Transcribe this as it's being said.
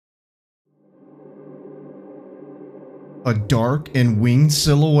A dark and winged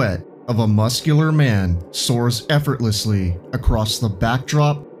silhouette of a muscular man soars effortlessly across the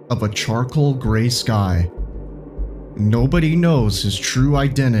backdrop of a charcoal gray sky. Nobody knows his true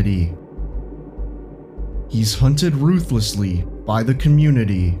identity. He's hunted ruthlessly by the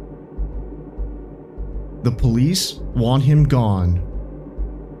community. The police want him gone.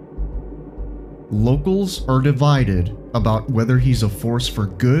 Locals are divided about whether he's a force for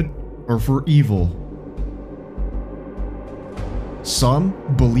good or for evil.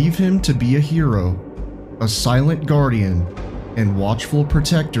 Some believe him to be a hero, a silent guardian, and watchful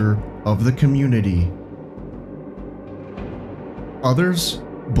protector of the community. Others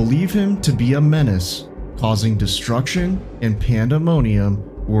believe him to be a menace, causing destruction and pandemonium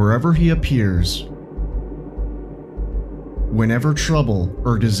wherever he appears. Whenever trouble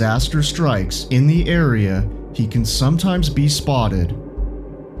or disaster strikes in the area, he can sometimes be spotted.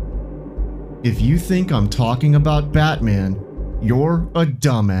 If you think I'm talking about Batman, you're a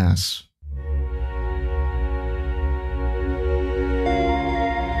dumbass.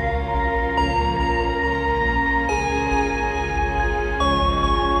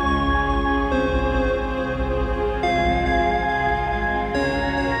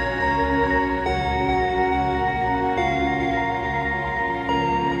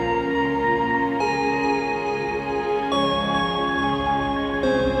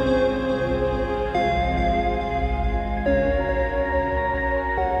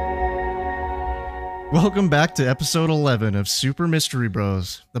 Welcome back to episode 11 of Super Mystery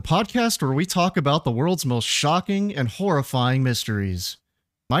Bros, the podcast where we talk about the world's most shocking and horrifying mysteries.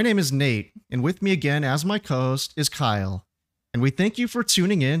 My name is Nate, and with me again as my co-host is Kyle, and we thank you for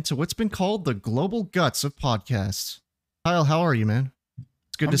tuning in to what's been called the global guts of podcasts. Kyle, how are you, man?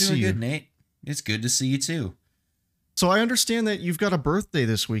 It's good to see you. I'm doing good, Nate. It's good to see you too. So I understand that you've got a birthday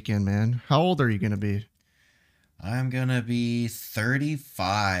this weekend, man. How old are you going to be? I'm gonna be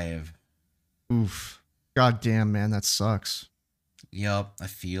 35. Oof. God damn, man, that sucks. Yup, I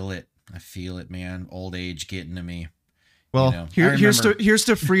feel it. I feel it, man. Old age getting to me. Well, here's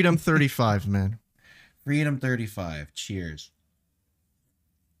to Freedom 35, man. Freedom 35. Cheers.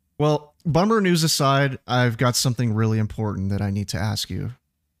 Well, bummer news aside, I've got something really important that I need to ask you.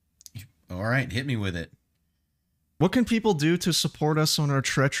 All right, hit me with it. What can people do to support us on our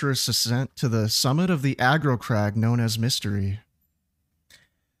treacherous ascent to the summit of the Aggro-Crag known as Mystery?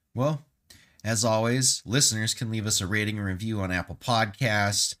 Well, as always, listeners can leave us a rating and review on Apple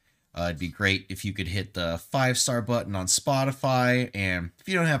Podcasts. It'd be great if you could hit the 5-star button on Spotify. And if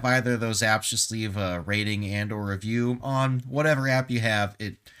you don't have either of those apps, just leave a rating and or review on whatever app you have.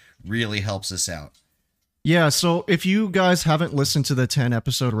 It really helps us out. Yeah, so if you guys haven't listened to the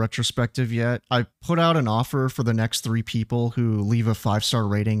 10-episode retrospective yet, I put out an offer for the next 3 people who leave a 5-star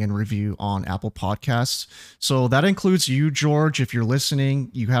rating and review on Apple Podcasts. So that includes you, George. If you're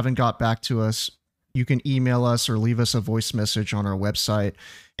listening, you haven't got back to us, you can email us or leave us a voice message on our website,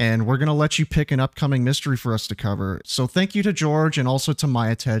 and we're going to let you pick an upcoming mystery for us to cover. So thank you to George and also to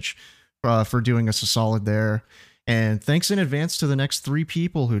Mayatech for doing us a solid there. And thanks in advance to the next 3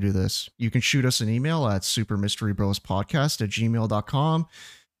 people who do this. You can shoot us an email at supermysterybrospodcast@gmail.com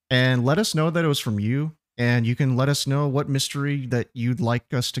and let us know that it was from you. And you can let us know what mystery that you'd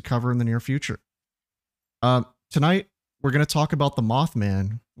like us to cover in the near future. Tonight, we're going to talk about the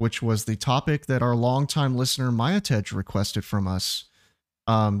Mothman, which was the topic that our longtime listener Mayatech requested from us.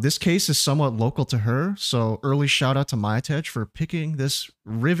 This case is somewhat local to her, so early shout out to Mayatech for picking this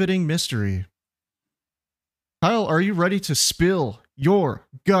riveting mystery. Kyle, are you ready to spill your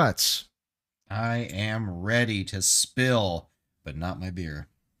guts? I am ready to spill, but not my beer.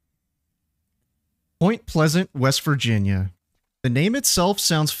 Point Pleasant, West Virginia. The name itself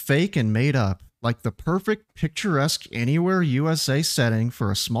sounds fake and made up, like the perfect picturesque anywhere USA setting for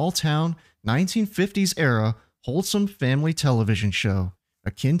a small town, 1950s era, wholesome family television show,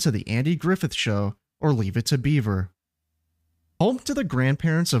 akin to the Andy Griffith Show or Leave It to Beaver. Home to the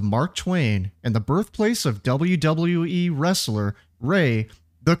grandparents of Mark Twain and the birthplace of WWE wrestler Ray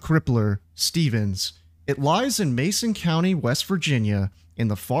the Crippler Stevens, it lies in Mason County, West Virginia, in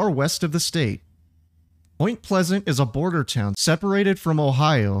the far west of the state. Point Pleasant is a border town separated from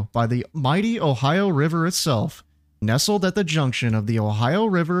Ohio by the mighty Ohio River itself, nestled at the junction of the Ohio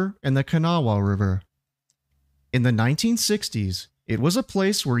River and the Kanawha River. In the 1960s, it was a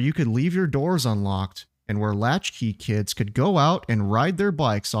place where you could leave your doors unlocked, and where latchkey kids could go out and ride their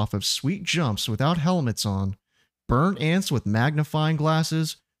bikes off of sweet jumps without helmets on, burn ants with magnifying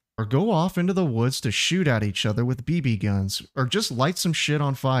glasses, or go off into the woods to shoot at each other with BB guns, or just light some shit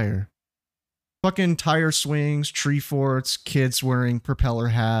on fire. Fucking tire swings, tree forts, kids wearing propeller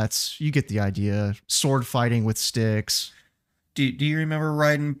hats. You get the idea. Sword fighting with sticks. Do you remember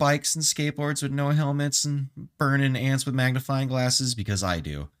riding bikes and skateboards with no helmets and burning ants with magnifying glasses? Because I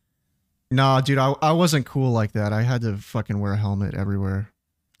do. Nah, dude, I wasn't cool like that. I had to fucking wear a helmet everywhere.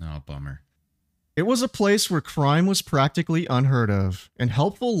 Oh, bummer. It was a place where crime was practically unheard of, and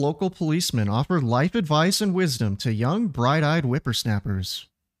helpful local policemen offered life advice and wisdom to young, bright-eyed whippersnappers.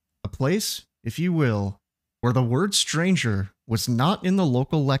 A place, if you will, where the word stranger was not in the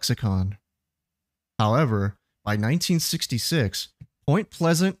local lexicon. However, by 1966, Point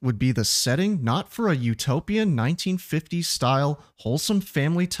Pleasant would be the setting not for a utopian 1950s-style wholesome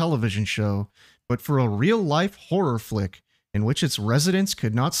family television show, but for a real-life horror flick in which its residents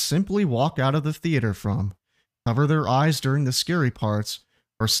could not simply walk out of the theater from, cover their eyes during the scary parts,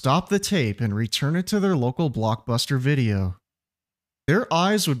 or stop the tape and return it to their local Blockbuster video. Their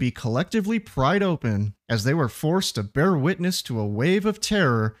eyes would be collectively pried open as they were forced to bear witness to a wave of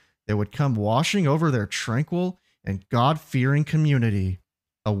terror that would come washing over their tranquil and God-fearing community.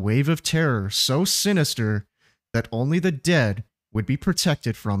 A wave of terror so sinister that only the dead would be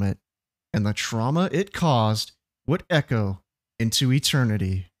protected from it, and the trauma it caused would echo into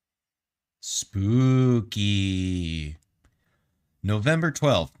eternity. Spooky. November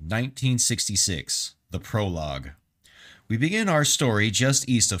 12th, 1966. The prologue. We begin our story just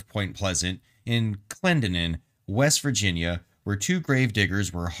east of Point Pleasant in Clendenin, West Virginia, where two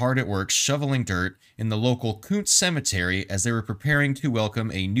gravediggers were hard at work shoveling dirt in the local Kuntz Cemetery as they were preparing to welcome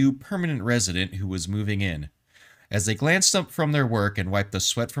a new permanent resident who was moving in. As they glanced up from their work and wiped the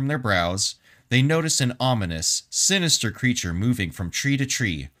sweat from their brows, they noticed an ominous, sinister creature moving from tree to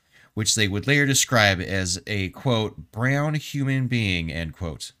tree, which they would later describe as a, quote, brown human being, end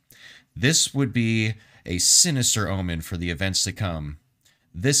quote. This would be a sinister omen for the events to come.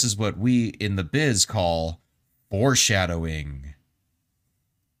 This is what we in the biz call foreshadowing.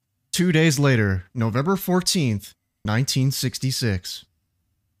 2 days later, November 14th, 1966.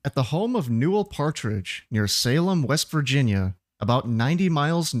 At the home of Newell Partridge, near Salem, West Virginia, about 90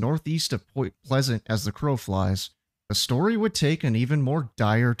 miles northeast of Point Pleasant as the crow flies, the story would take an even more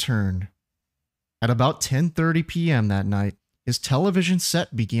dire turn. At about 10:30 p.m. that night, his television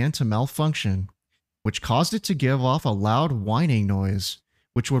set began to malfunction, which caused it to give off a loud whining noise,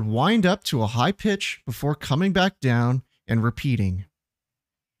 which would wind up to a high pitch before coming back down and repeating.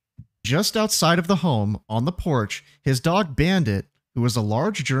 Just outside of the home, on the porch, his dog Bandit, who was a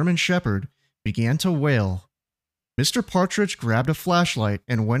large German Shepherd, began to wail. Mr. Partridge grabbed a flashlight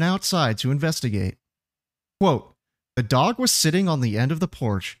and went outside to investigate. Quote, the dog was sitting on the end of the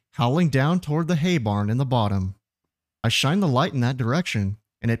porch, howling down toward the hay barn in the bottom. I shined the light in that direction,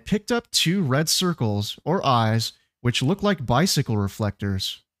 and it picked up two red circles, or eyes, which looked like bicycle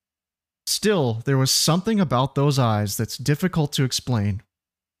reflectors. Still, there was something about those eyes that's difficult to explain.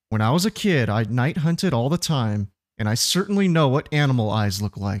 When I was a kid, I night hunted all the time, and I certainly know what animal eyes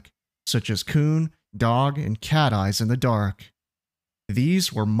look like, such as coon, dog, and cat eyes in the dark.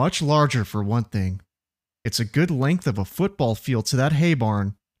 These were much larger for one thing. It's a good length of a football field to that hay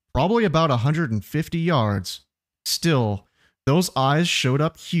barn, probably about 150 yards. Still, those eyes showed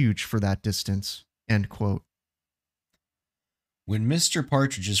up huge for that distance. End quote. When Mr.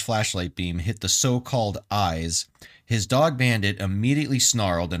 Partridge's flashlight beam hit the so-called eyes, his dog Bandit immediately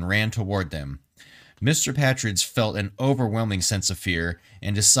snarled and ran toward them. Mr. Partridge felt an overwhelming sense of fear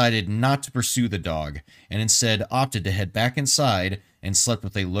and decided not to pursue the dog, and instead opted to head back inside and slept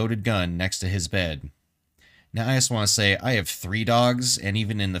with a loaded gun next to his bed. Now, I just want to say, I have 3 dogs, and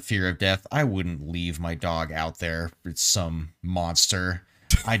even in the fear of death, I wouldn't leave my dog out there. It's some monster.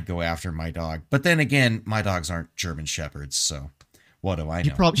 I'd go after my dog. But then again, my dogs aren't German Shepherds, so what do I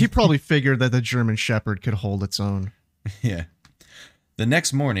know? He probably figured that the German Shepherd could hold its own. Yeah. The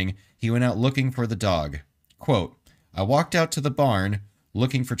next morning, he went out looking for the dog. Quote, I walked out to the barn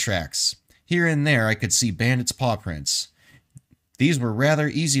looking for tracks. Here and there, I could see Bandit's paw prints. These were rather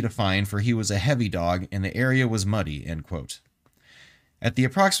easy to find, for he was a heavy dog and the area was muddy, end quote. At the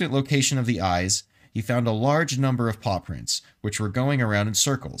approximate location of the eyes, he found a large number of paw prints, which were going around in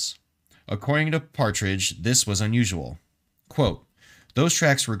circles. According to Partridge, this was unusual. Quote, those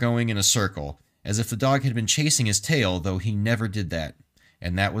tracks were going in a circle, as if the dog had been chasing his tail, though he never did that.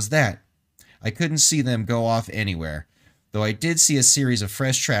 And that was that. I couldn't see them go off anywhere, though I did see a series of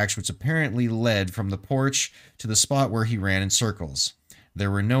fresh tracks which apparently led from the porch to the spot where he ran in circles.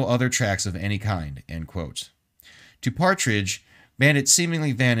 There were no other tracks of any kind, end quote. To Partridge, Bandit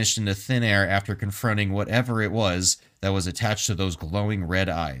seemingly vanished into thin air after confronting whatever it was that was attached to those glowing red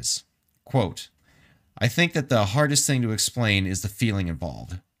eyes. Quote, I think that the hardest thing to explain is the feeling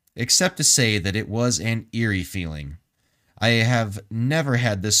involved. except to say that it was an eerie feeling. I have never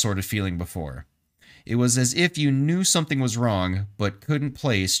had this sort of feeling before. It was as if you knew something was wrong, but couldn't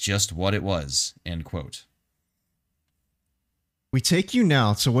place just what it was." End quote. We take you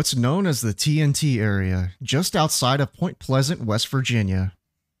now to what's known as the TNT area, just outside of Point Pleasant, West Virginia.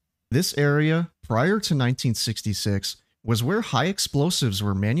 This area, prior to 1966, was where high explosives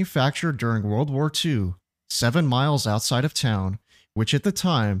were manufactured during World War II, 7 miles outside of town, which at the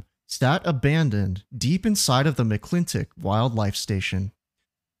time sat abandoned deep inside of the McClintock Wildlife Station,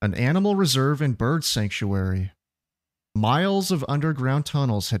 an animal reserve and bird sanctuary. Miles of underground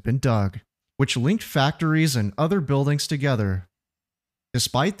tunnels had been dug, which linked factories and other buildings together.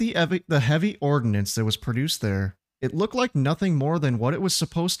 Despite the heavy ordnance that was produced there, it looked like nothing more than what it was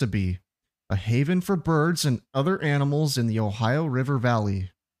supposed to be, a haven for birds and other animals in the Ohio River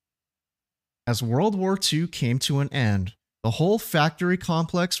Valley. As World War II came to an end, the whole factory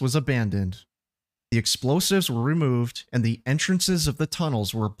complex was abandoned. The explosives were removed, and the entrances of the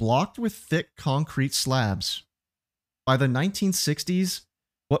tunnels were blocked with thick concrete slabs. By the 1960s,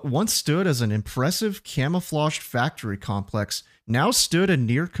 what once stood as an impressive camouflaged factory complex now stood in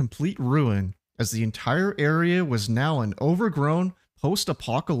near complete ruin, as the entire area was now an overgrown,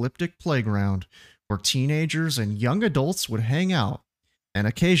 post-apocalyptic playground where teenagers and young adults would hang out and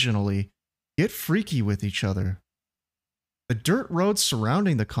occasionally get freaky with each other. The dirt roads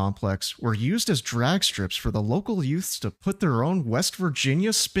surrounding the complex were used as drag strips for the local youths to put their own West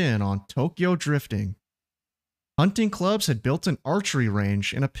Virginia spin on Tokyo drifting. Hunting clubs had built an archery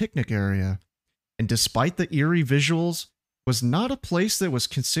range and a picnic area, and despite the eerie visuals, was not a place that was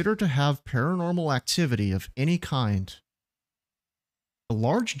considered to have paranormal activity of any kind. A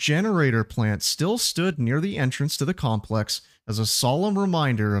large generator plant still stood near the entrance to the complex as a solemn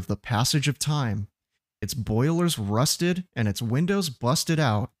reminder of the passage of time. Its boilers rusted and its windows busted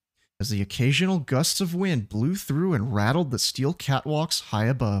out as the occasional gusts of wind blew through and rattled the steel catwalks high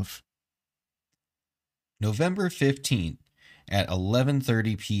above. November 15th at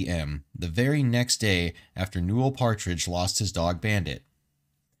 11:30 p.m., the very next day after Newell Partridge lost his dog Bandit.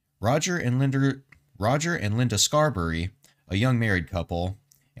 Roger and Linda Scarberry, a young married couple,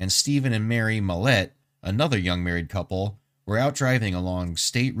 and Stephen and Mary Millette, another young married couple, were out driving along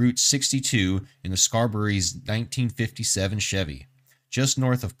State Route 62 in the Scarberry's 1957 Chevy, just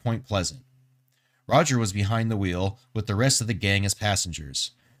north of Point Pleasant. Roger was behind the wheel with the rest of the gang as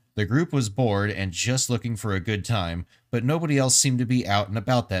passengers. The group was bored and just looking for a good time, but nobody else seemed to be out and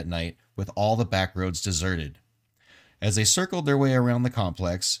about that night, with all the back roads deserted. As they circled their way around the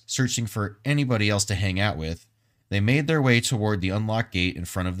complex, searching for anybody else to hang out with, they made their way toward the unlocked gate in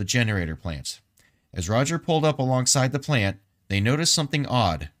front of the generator plant. As Roger pulled up alongside the plant, they noticed something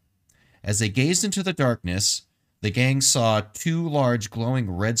odd. As they gazed into the darkness, the gang saw 2 large glowing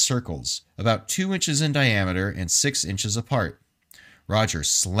red circles, about 2 inches in diameter and 6 inches apart. Roger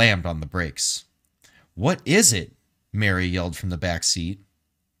slammed on the brakes. "What is it?" Mary yelled from the back seat.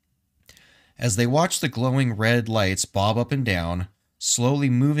 As they watched the glowing red lights bob up and down, slowly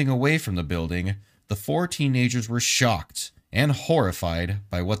moving away from the building, the 4 teenagers were shocked and horrified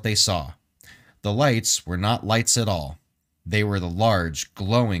by what they saw. The lights were not lights at all. They were the large,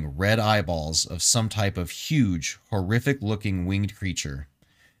 glowing red eyeballs of some type of huge, horrific-looking winged creature.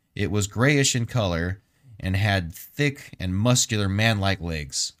 It was grayish in color and had thick and muscular man-like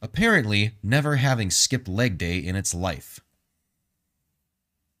legs, apparently never having skipped leg day in its life.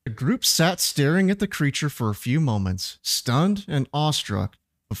 The group sat staring at the creature for a few moments, stunned and awestruck,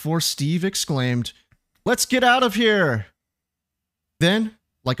 before Steve exclaimed, "Let's get out of here!" Then,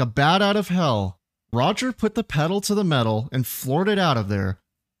 like a bat out of hell, Roger put the pedal to the metal and floored it out of there,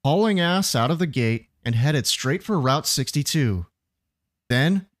 hauling ass out of the gate and headed straight for Route 62.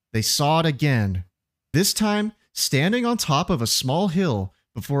 Then, they saw it again. This time, standing on top of a small hill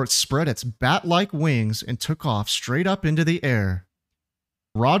before it spread its bat-like wings and took off straight up into the air.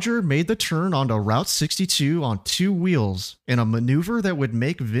 Roger made the turn onto Route 62 on 2 wheels in a maneuver that would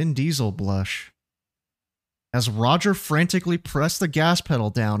make Vin Diesel blush. As Roger frantically pressed the gas pedal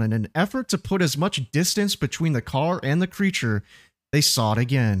down in an effort to put as much distance between the car and the creature, they saw it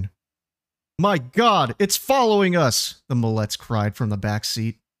again. "My God, it's following us!" the Millettes cried from the back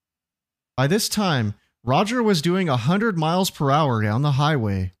seat. By this time, Roger was doing 100 miles per hour down the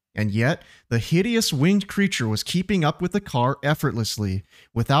highway, and yet the hideous winged creature was keeping up with the car effortlessly,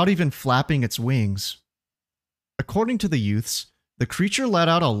 without even flapping its wings. According to the youths, the creature let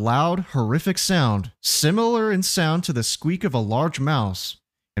out a loud, horrific sound, similar in sound to the squeak of a large mouse,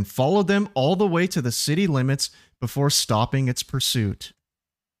 and followed them all the way to the city limits before stopping its pursuit.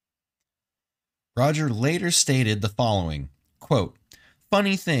 Roger later stated the following, quote,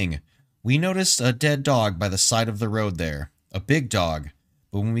 Funny thing, we noticed a dead dog by the side of the road there. A big dog.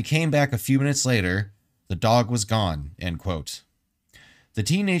 But when we came back a few minutes later, the dog was gone, end quote. The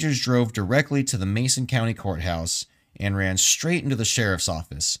teenagers drove directly to the Mason County Courthouse and ran straight into the sheriff's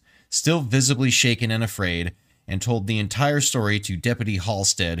office, still visibly shaken and afraid, and told the entire story to Deputy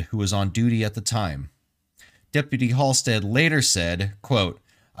Halstead, who was on duty at the time. Deputy Halstead later said, quote,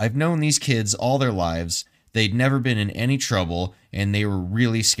 "I've known these kids all their lives. They'd never been in any trouble, and they were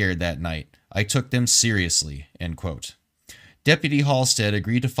really scared that night. I took them seriously," end quote. Deputy Halstead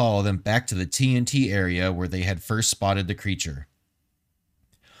agreed to follow them back to the TNT area where they had first spotted the creature.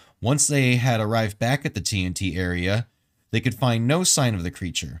 Once they had arrived back at the TNT area, they could find no sign of the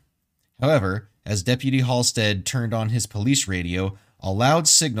creature. However, as Deputy Halstead turned on his police radio, a loud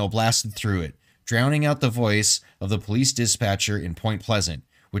signal blasted through it, drowning out the voice of the police dispatcher in Point Pleasant,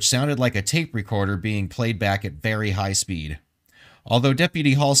 which sounded like a tape recorder being played back at very high speed. Although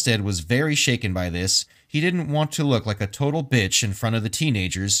Deputy Halstead was very shaken by this, he didn't want to look like a total bitch in front of the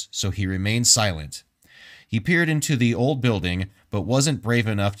teenagers, so he remained silent. He peered into the old building, but wasn't brave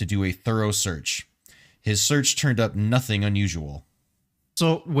enough to do a thorough search. His search turned up nothing unusual.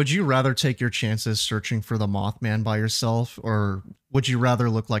 So, would you rather take your chances searching for the Mothman by yourself, or would you rather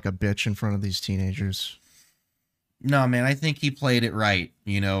look like a bitch in front of these teenagers? No, man, I think he played it right.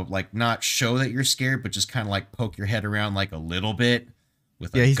 You know, like not show that you're scared, but just kind of like poke your head around like a little bit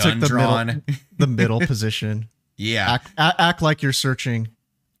with a gun drawn. The middle position. Yeah. Act like you're searching.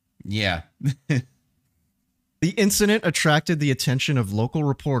 Yeah. The incident attracted the attention of local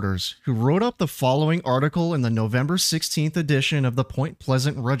reporters who wrote up the following article in the November 16th edition of the Point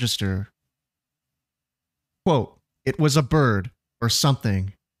Pleasant Register. Quote, "It was a bird or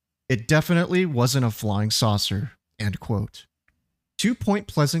something. It definitely wasn't a flying saucer." End quote. Two Point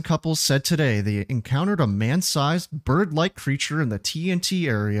Pleasant couples said today they encountered a man-sized, bird-like creature in the TNT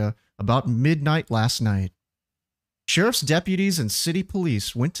area about midnight last night. Sheriff's deputies and city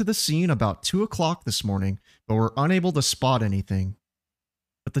police went to the scene about 2 o'clock this morning, but were unable to spot anything.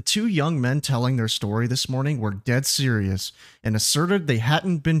 But the two young men telling their story this morning were dead serious and asserted they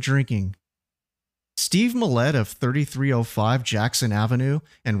hadn't been drinking. Steve Millett of 3305 Jackson Avenue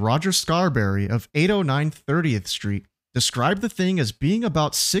and Roger Scarberry of 809 30th Street described the thing as being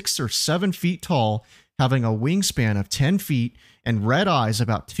about 6 or 7 feet tall, having a wingspan of 10 feet and red eyes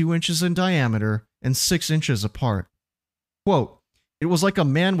about 2 inches in diameter and 6 inches apart. Quote, "It was like a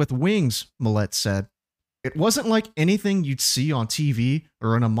man with wings," Millett said. "It wasn't like anything you'd see on TV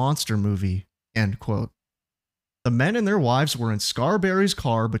or in a monster movie." End quote. The men and their wives were in Scarberry's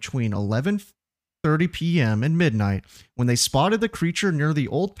car between 11:30 p.m. and midnight when they spotted the creature near the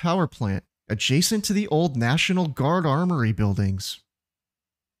old power plant adjacent to the old National Guard Armory buildings.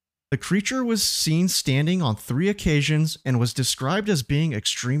 The creature was seen standing on 3 occasions and was described as being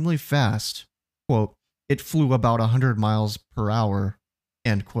extremely fast. Quote, "It flew about 100 miles per hour,"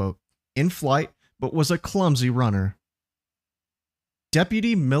 end quote, in flight, but was a clumsy runner.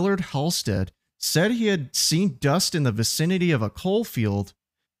 Deputy Millard Halstead said he had seen dust in the vicinity of a coal field,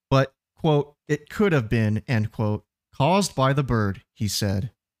 but, quote, "It could have been," end quote, "caused by the bird," he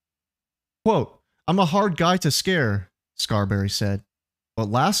said. Quote, "I'm a hard guy to scare," Scarberry said, "but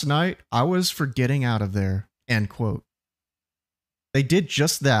last night I was for getting out of there," end quote. They did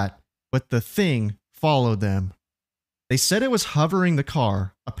just that, but the thing followed them. They said it was hovering the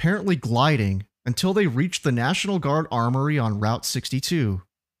car, apparently gliding, until they reached the National Guard Armory on Route 62.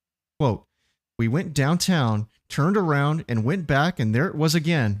 Quote, "We went downtown, turned around, and went back, and there it was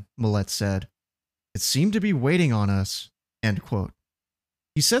again," Millett said. "It seemed to be waiting on us," end quote.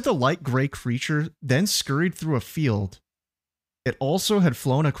 He said the light gray creature then scurried through a field. It also had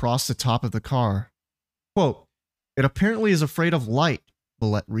flown across the top of the car. Quote, "It apparently is afraid of light,"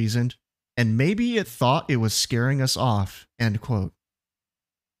 Millett reasoned, "and maybe it thought it was scaring us off," end quote.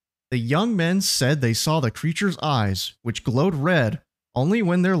 The young men said they saw the creature's eyes, which glowed red only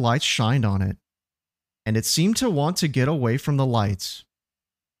when their lights shined on it, and it seemed to want to get away from the lights.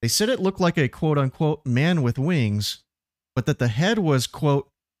 They said it looked like a quote-unquote man with wings, but that the head was, quote,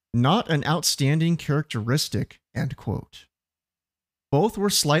 "not an outstanding characteristic," end quote. Both were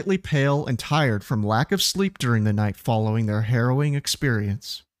slightly pale and tired from lack of sleep during the night following their harrowing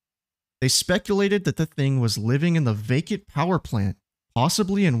experience. They speculated that the thing was living in the vacant power plant,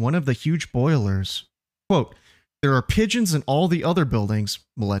 possibly in one of the huge boilers. Quote, "There are pigeons in all the other buildings,"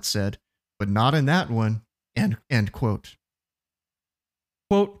 Millett said, "but not in that one," end quote.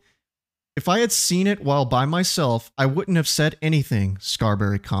 Quote, "If I had seen it while by myself, I wouldn't have said anything,"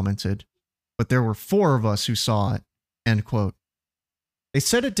 Scarberry commented, "but there were 4 of us who saw it," end quote. They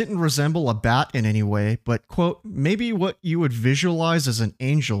said it didn't resemble a bat in any way, but, quote, maybe what you would visualize as an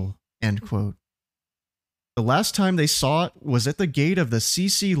angel, end quote. The last time they saw it was at the gate of the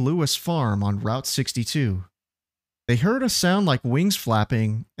C.C. Lewis farm on Route 62. They heard a sound like wings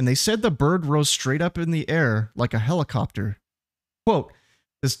flapping, and they said the bird rose straight up in the air like a helicopter. Quote,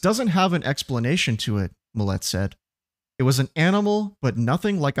 this doesn't have an explanation to it, Millette said. It was an animal, but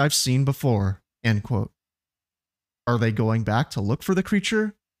nothing like I've seen before, end quote. Are they going back to look for the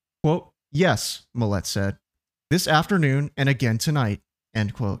creature? Quote, yes, Millette said. This afternoon and again tonight,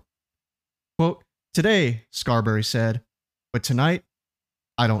 end quote. Quote, today, Scarberry said, but tonight,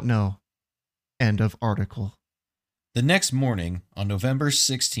 I don't know. End of article. The next morning, on November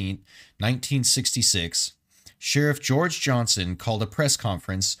 16, 1966, Sheriff George Johnson called a press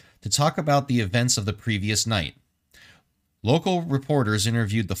conference to talk about the events of the previous night. Local reporters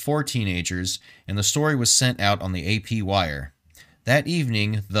interviewed the 4 teenagers, and the story was sent out on the AP wire. That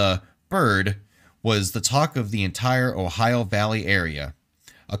evening, the bird was the talk of the entire Ohio Valley area.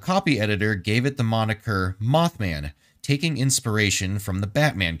 A copy editor gave it the moniker Mothman, taking inspiration from the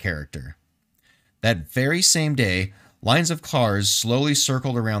Batman character. That very same day, lines of cars slowly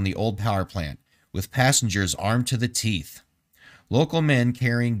circled around the old power plant, with passengers armed to the teeth. Local men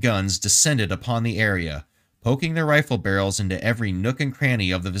carrying guns descended upon the area, poking their rifle barrels into every nook and cranny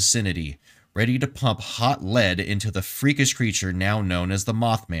of the vicinity, ready to pump hot lead into the freakish creature now known as the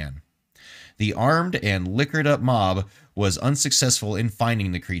Mothman. The armed and liquored-up mob was unsuccessful in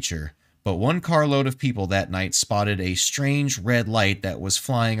finding the creature, but one carload of people that night spotted a strange red light that was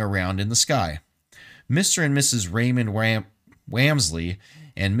flying around in the sky. Mr. and Mrs. Raymond Wamsley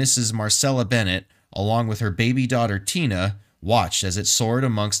and Mrs. Marcella Bennett, along with her baby daughter Tina, watched as it soared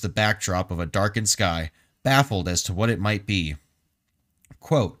amongst the backdrop of a darkened sky, baffled as to what it might be.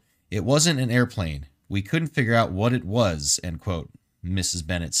 Quote, it wasn't an airplane. We couldn't figure out what it was, end quote, Mrs.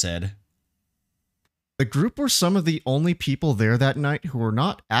 Bennett said. The group were some of the only people there that night who were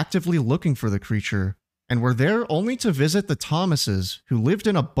not actively looking for the creature, and were there only to visit the Thomases, who lived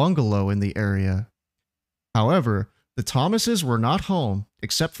in a bungalow in the area. However, the Thomases were not home,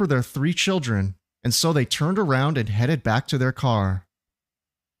 except for their 3 children, and so they turned around and headed back to their car.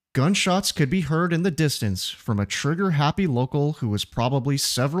 Gunshots could be heard in the distance from a trigger-happy local who was probably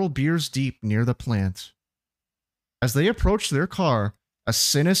several beers deep near the plant. As they approached their car, a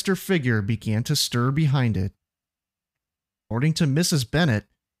sinister figure began to stir behind it. According to Mrs. Bennett,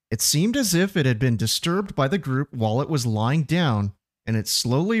 it seemed as if it had been disturbed by the group while it was lying down, and it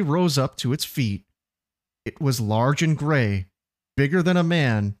slowly rose up to its feet. It was large and gray, bigger than a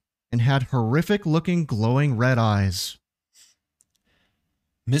man, and had horrific-looking glowing red eyes.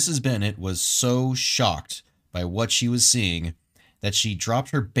 Mrs. Bennett was so shocked by what she was seeing that she dropped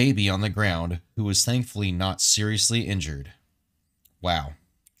her baby on the ground, who was thankfully not seriously injured. Wow,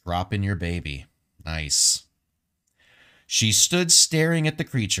 dropping your baby. Nice. She stood staring at the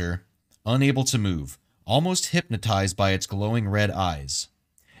creature, unable to move, almost hypnotized by its glowing red eyes.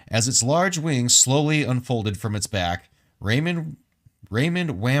 As its large wings slowly unfolded from its back, Raymond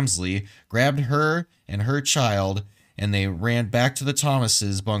Wamsley grabbed her and her child, and they ran back to the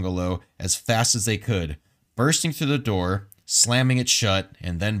Thomases' bungalow as fast as they could, bursting through the door, slamming it shut,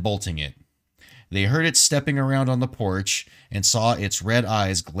 and then bolting it. They heard it stepping around on the porch and saw its red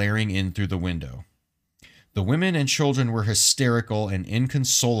eyes glaring in through the window. The women and children were hysterical and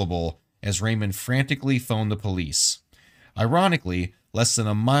inconsolable as Raymond frantically phoned the police. Ironically, less than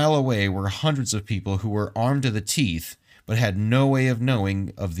a mile away were hundreds of people who were armed to the teeth, but had no way of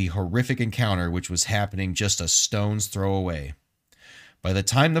knowing of the horrific encounter which was happening just a stone's throw away. By the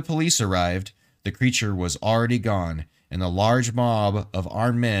time the police arrived, the creature was already gone, and the large mob of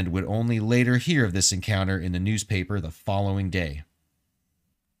armed men would only later hear of this encounter in the newspaper the following day.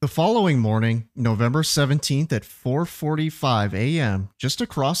 The following morning, November 17th at 4:45 a.m., just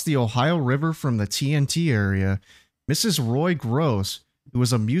across the Ohio River from the TNT area, Mrs. Roy Gross, who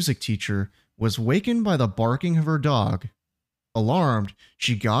was a music teacher, was wakened by the barking of her dog. Alarmed,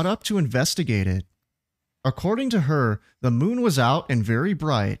 she got up to investigate it. According to her, the moon was out and very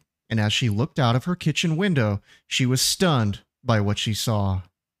bright, and as she looked out of her kitchen window, she was stunned by what she saw.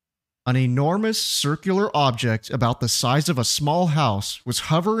 An enormous circular object about the size of a small house was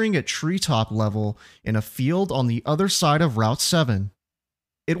hovering at treetop level in a field on the other side of Route 7.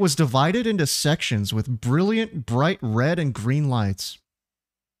 It was divided into sections with brilliant, bright red and green lights.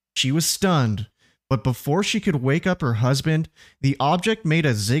 She was stunned, but before she could wake up her husband, the object made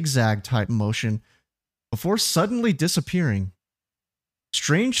a zigzag-type motion before suddenly disappearing.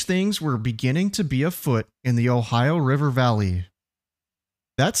 Strange things were beginning to be afoot in the Ohio River Valley.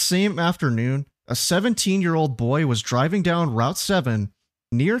 That same afternoon, a 17-year-old boy was driving down Route 7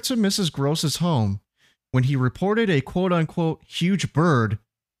 near to Mrs. Gross's home when he reported a quote-unquote huge bird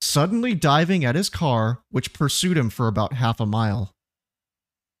suddenly diving at his car, which pursued him for about half a mile.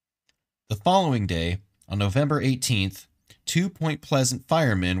 The following day, on November 18th, two Point Pleasant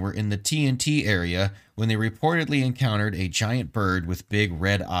firemen were in the TNT area when they reportedly encountered a giant bird with big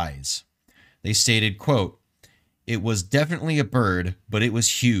red eyes. They stated, quote, "It was definitely a bird, but it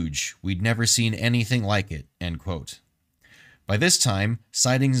was huge. We'd never seen anything like it," end quote. By this time,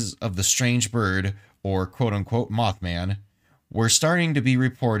 sightings of the strange bird, or quote-unquote Mothman, were starting to be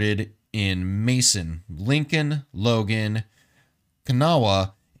reported in Mason, Lincoln, Logan,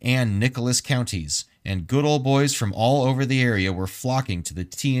 Kanawha, and Nicholas counties, and good old boys from all over the area were flocking to the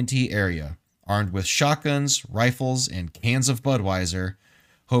TNT area, armed with shotguns, rifles, and cans of Budweiser,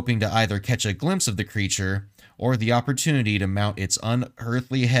 hoping to either catch a glimpse of the creature or the opportunity to mount its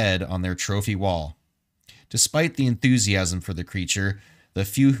unearthly head on their trophy wall. Despite the enthusiasm for the creature, the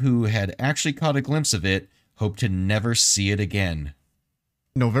few who had actually caught a glimpse of it hoped to never see it again.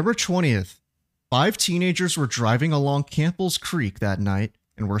 November 20th, 5 teenagers were driving along Campbell's Creek that night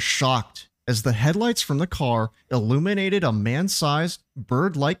and were shocked as the headlights from the car illuminated a man-sized,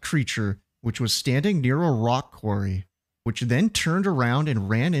 bird-like creature which was standing near a rock quarry, which then turned around and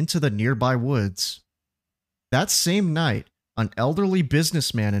ran into the nearby woods. That same night, an elderly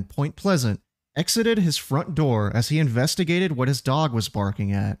businessman in Point Pleasant exited his front door as he investigated what his dog was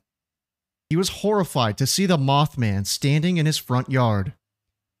barking at. He was horrified to see the Mothman standing in his front yard.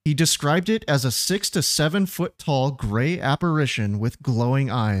 He described it as a 6 to 7 foot tall gray apparition with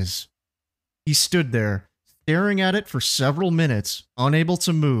glowing eyes. He stood there, staring at it for several minutes, unable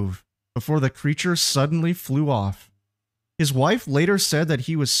to move, before the creature suddenly flew off. His wife later said that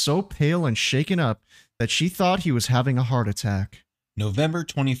he was so pale and shaken up that she thought he was having a heart attack. November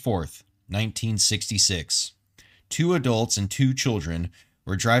 24th, 1966. 2 adults and 2 children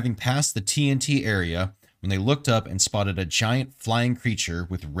were driving past the TNT area when they looked up and spotted a giant flying creature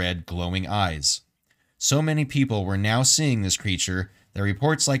with red glowing eyes. So many people were now seeing this creature that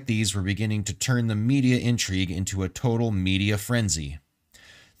reports like these were beginning to turn the media intrigue into a total media frenzy.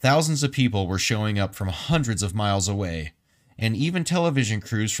 Thousands of people were showing up from hundreds of miles away, and even television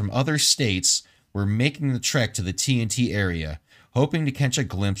crews from other states were making the trek to the TNT area, hoping to catch a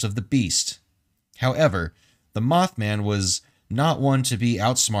glimpse of the beast. However, the Mothman was not one to be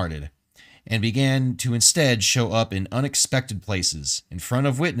outsmarted, and began to instead show up in unexpected places, in front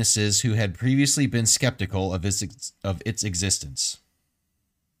of witnesses who had previously been skeptical of its existence.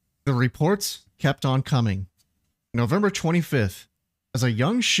 The reports kept on coming. November 25th, as a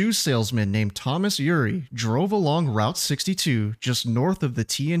young shoe salesman named Thomas Urey drove along Route 62 just north of the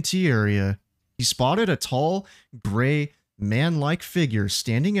TNT area, he spotted a tall, gray, man-like figure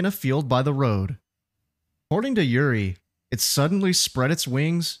standing in a field by the road. According to Urey, it suddenly spread its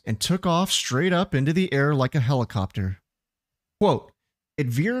wings and took off straight up into the air like a helicopter. Quote, "It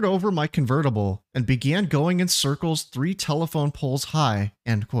veered over my convertible and began going in circles 3 telephone poles high,"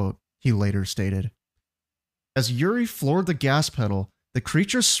 end quote, he later stated. As Urey floored the gas pedal, the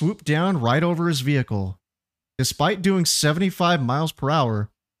creature swooped down right over his vehicle. Despite doing 75 miles per hour,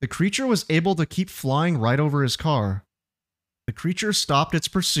 the creature was able to keep flying right over his car. The creature stopped its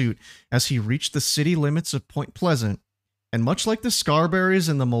pursuit as he reached the city limits of Point Pleasant, and much like the Scarberries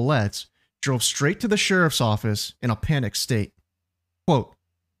and the Millettes, drove straight to the sheriff's office in a panicked state. Quote,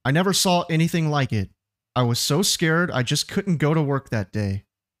 "I never saw anything like it. I was so scared I just couldn't go to work that day.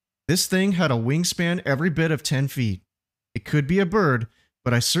 This thing had a wingspan every bit of 10 feet. It could be a bird,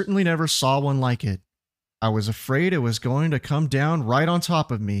 but I certainly never saw one like it. I was afraid it was going to come down right on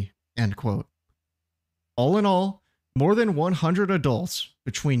top of me," end quote. All in all, more than 100 adults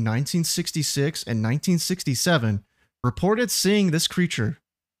between 1966 and 1967 reported seeing this creature.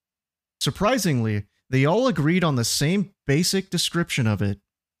 Surprisingly, they all agreed on the same basic description of it.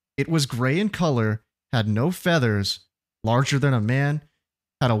 It was gray in color, had no feathers, larger than a man,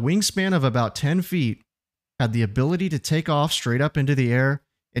 had a wingspan of about 10 feet, had the ability to take off straight up into the air,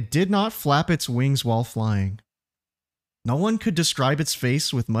 and did not flap its wings while flying. No one could describe its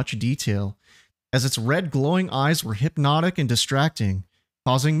face with much detail, as its red glowing eyes were hypnotic and distracting,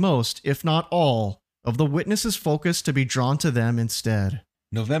 causing most, if not all, of the witnesses' focus to be drawn to them instead.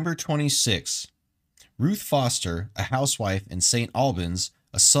 November 26. Ruth Foster, a housewife in St. Albans,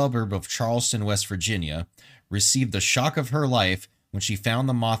 a suburb of Charleston, West Virginia, received the shock of her life when she found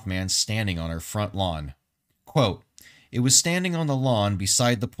the Mothman standing on her front lawn. Quote, "It was standing on the lawn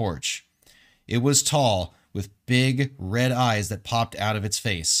beside the porch. It was tall, with big red eyes that popped out of its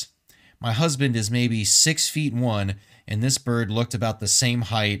face. My husband is maybe 6'1", and this bird looked about the same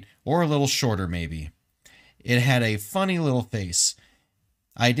height, or a little shorter maybe. It had a funny little face.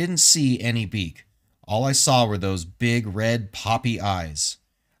 I didn't see any beak. All I saw were those big red poppy eyes.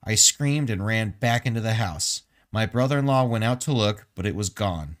 I screamed and ran back into the house. My brother-in-law went out to look, but it was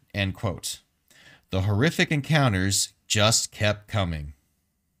gone." End quote. The horrific encounters just kept coming.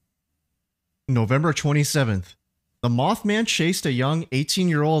 November 27th. The Mothman chased a young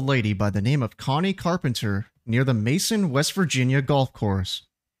 18-year-old lady by the name of Connie Carpenter near the Mason, West Virginia golf course.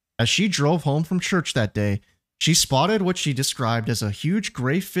 As she drove home from church that day, she spotted what she described as a huge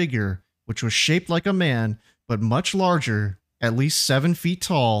gray figure, which was shaped like a man, but much larger, at least 7 feet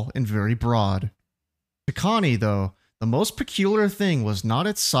tall and very broad. To Connie, though, the most peculiar thing was not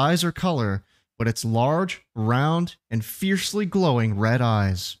its size or color, but its large, round, and fiercely glowing red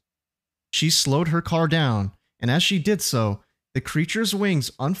eyes. She slowed her car down, and as she did so, the creature's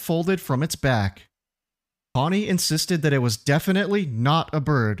wings unfolded from its back. Connie insisted that it was definitely not a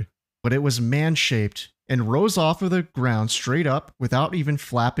bird, but it was man-shaped and rose off of the ground straight up without even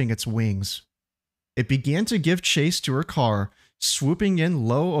flapping its wings. It began to give chase to her car, swooping in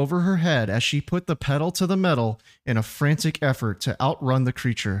low over her head as she put the pedal to the metal in a frantic effort to outrun the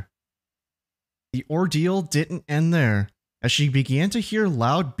creature. The ordeal didn't end there, as she began to hear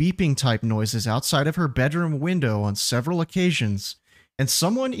loud beeping type noises outside of her bedroom window on several occasions, and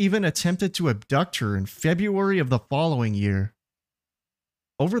someone even attempted to abduct her in February of the following year.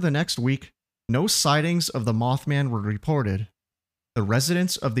 Over the next week, no sightings of the Mothman were reported. The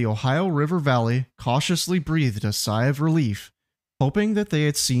residents of the Ohio River Valley cautiously breathed a sigh of relief, hoping that they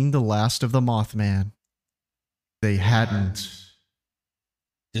had seen the last of the Mothman. They hadn't.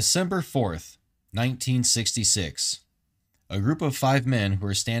 December 4th, 1966. A group of 5 men who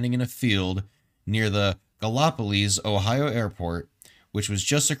were standing in a field near the Gallipolis, Ohio airport, which was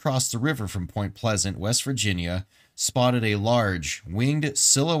just across the river from Point Pleasant, West Virginia, spotted a large, winged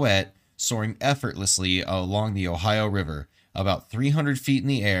silhouette soaring effortlessly along the Ohio River, about 300 feet in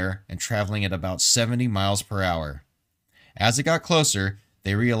the air and traveling at about 70 miles per hour. As it got closer,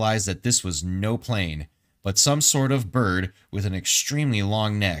 they realized that this was no plane, but some sort of bird with an extremely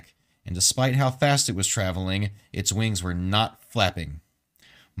long neck, and despite how fast it was traveling, its wings were not flapping.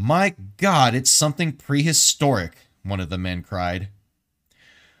 "My God, it's something prehistoric," one of the men cried.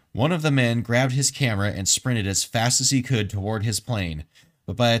 One of the men grabbed his camera and sprinted as fast as he could toward his plane,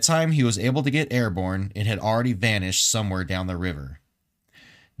 but by the time he was able to get airborne, it had already vanished somewhere down the river.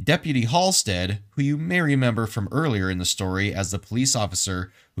 Deputy Halstead, who you may remember from earlier in the story as the police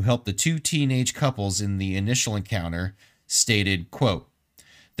officer who helped the 2 teenage couples in the initial encounter, stated, quote,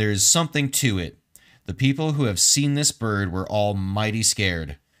 "There's something to it. The people who have seen this bird were all mighty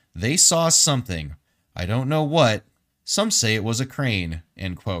scared. They saw something. I don't know what. Some say it was a crane,"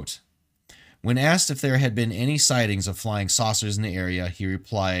 end quote. When asked if there had been any sightings of flying saucers in the area, he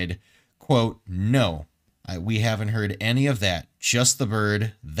replied, quote, "No, we haven't heard any of that. Just the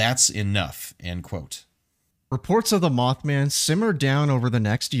bird. That's enough," end quote. Reports of the Mothman simmered down over the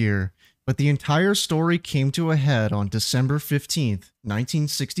next year, but the entire story came to a head on December 15th,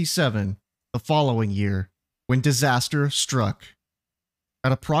 1967, the following year, when disaster struck.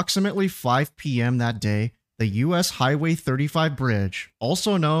 At approximately 5 p.m. that day, the U.S. Highway 35 bridge,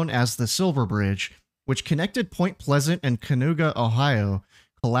 also known as the Silver Bridge, which connected Point Pleasant and Cayuga, Ohio,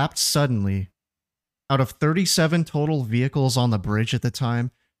 collapsed suddenly. Out of 37 total vehicles on the bridge at the time,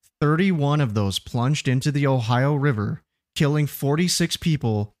 31 of those plunged into the Ohio River, killing 46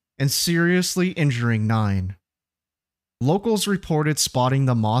 people and seriously injuring 9. Locals reported spotting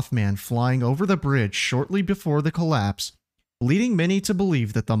the Mothman flying over the bridge shortly before the collapse, leading many to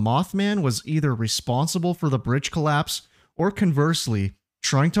believe that the Mothman was either responsible for the bridge collapse or conversely,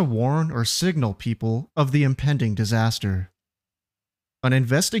 trying to warn or signal people of the impending disaster. An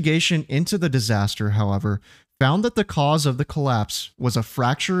investigation into the disaster, however, found that the cause of the collapse was a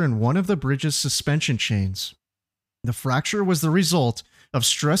fracture in one of the bridge's suspension chains. The fracture was the result of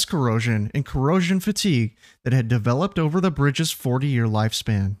stress corrosion and corrosion fatigue that had developed over the bridge's 40-year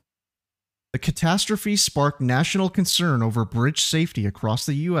lifespan. The catastrophe sparked national concern over bridge safety across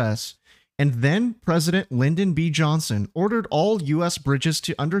the U.S., and then President Lyndon B. Johnson ordered all U.S. bridges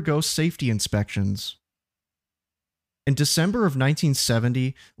to undergo safety inspections. In December of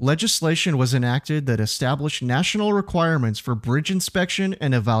 1970, legislation was enacted that established national requirements for bridge inspection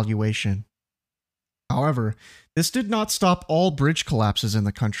and evaluation. However, this did not stop all bridge collapses in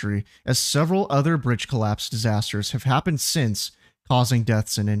the country, as several other bridge collapse disasters have happened since, causing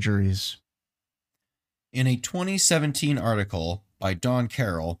deaths and injuries. In a 2017 article by Don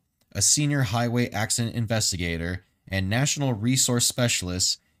Carroll, a senior highway accident investigator and national resource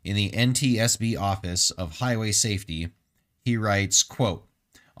specialist in the NTSB Office of Highway Safety, he writes, quote,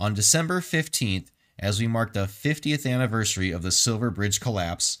 "On December 15th As we mark the 50th anniversary of the Silver Bridge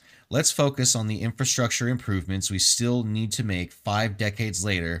collapse, let's focus on the infrastructure improvements we still need to make 5 decades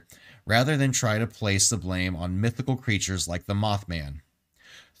later, rather than try to place the blame on mythical creatures like the Mothman.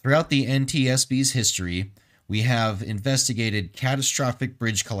 Throughout the NTSB's history, we have investigated catastrophic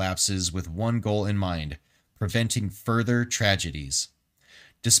bridge collapses with one goal in mind: preventing further tragedies.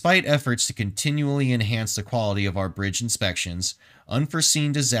 Despite efforts to continually enhance the quality of our bridge inspections,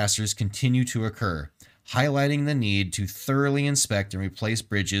 unforeseen disasters continue to occur, highlighting the need to thoroughly inspect and replace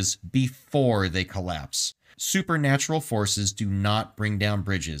bridges before they collapse. Supernatural forces do not bring down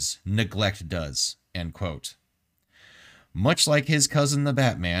bridges, neglect does. End quote. Much like his cousin the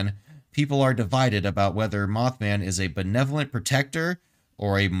Batman, people are divided about whether Mothman is a benevolent protector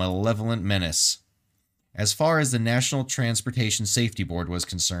or a malevolent menace. As far as the National Transportation Safety Board was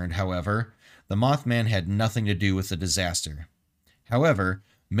concerned, however, the Mothman had nothing to do with the disaster. However,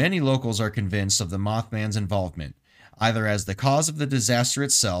 many locals are convinced of the Mothman's involvement, either as the cause of the disaster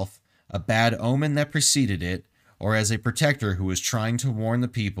itself, a bad omen that preceded it, or as a protector who was trying to warn the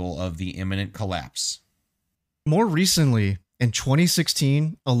people of the imminent collapse. More recently, in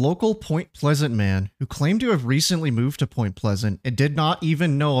 2016, a local Point Pleasant man who claimed to have recently moved to Point Pleasant and did not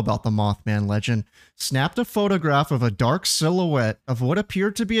even know about the Mothman legend snapped a photograph of a dark silhouette of what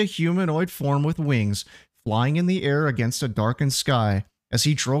appeared to be a humanoid form with wings flying in the air against a darkened sky as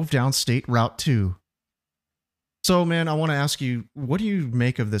he drove down State Route 2. So, man, I want to ask you, what do you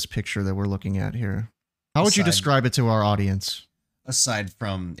make of this picture that we're looking at here? How would you describe it to our audience? Aside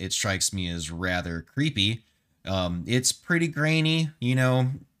from it strikes me as rather creepy, it's pretty grainy,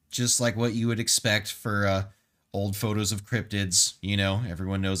 just like what you would expect for old photos of cryptids.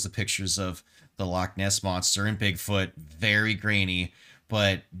 Everyone knows the pictures of the Loch Ness Monster and Bigfoot, very grainy.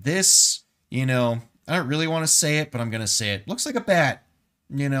 But this, I don't really want to say it, but I'm going to say it. Looks like a bat,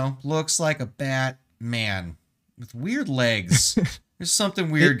 looks like a bat man with weird legs. There's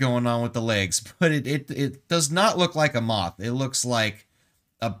something weird going on with the legs, but it does not look like a moth. It looks like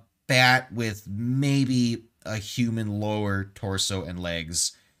a bat with maybe a human lower torso and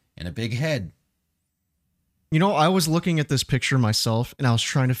legs and a big head. I was looking at this picture myself and I was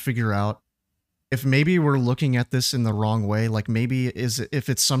trying to figure out if maybe we're looking at this in the wrong way. Like maybe if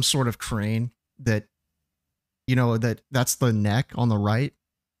it's some sort of crane that, that's the neck on the right.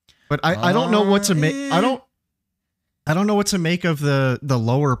 But I don't know what to make. I don't know what to make of the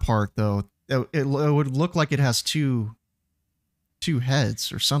lower part though. It would look like it has two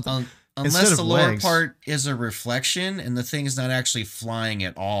heads or something. Unless the lower part is a reflection and the thing's not actually flying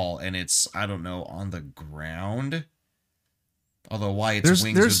at all and it's, I don't know, on the ground. Although why its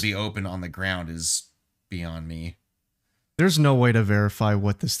wings would be open on the ground is beyond me. There's no way to verify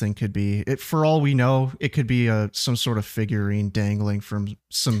what this thing could be. For all we know, it could be some sort of figurine dangling from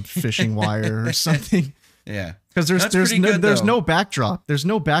some fishing wire or something. Yeah. Because there's no backdrop. There's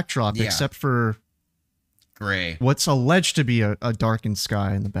no backdrop except for gray. What's alleged to be a darkened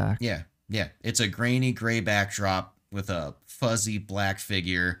sky in the back. Yeah. It's a grainy gray backdrop with a fuzzy black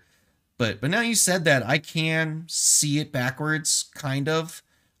figure. But now you said that, I can see it backwards, kind of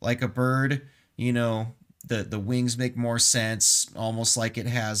like a bird. The wings make more sense, almost like it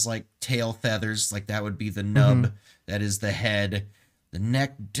has like tail feathers, like that would be the nub. That is the head. The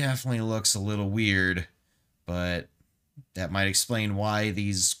neck definitely looks a little weird, but that might explain why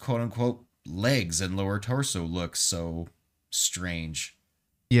these quote unquote legs and lower torso look so strange.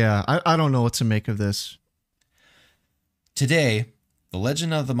 Yeah, I don't know what to make of this. Today, the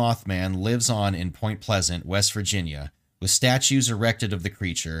legend of the Mothman lives on in Point Pleasant, West Virginia, with statues erected of the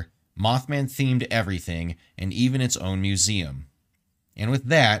creature, Mothman-themed everything, and even its own museum. And with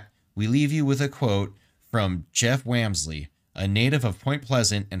that, we leave you with a quote from Jeff Wamsley, a native of Point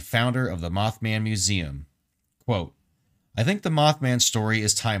Pleasant and founder of the Mothman Museum. Quote, "I think the Mothman story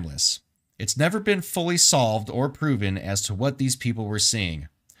is timeless. It's never been fully solved or proven as to what these people were seeing.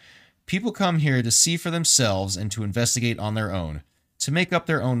 People come here to see for themselves and to investigate on their own, to make up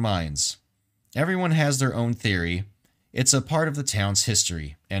their own minds. Everyone has their own theory. It's a part of the town's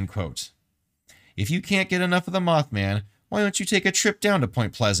history." End quote. If you can't get enough of the Mothman, why don't you take a trip down to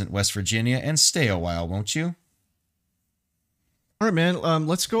Point Pleasant, West Virginia, and stay a while, won't you? All right, man.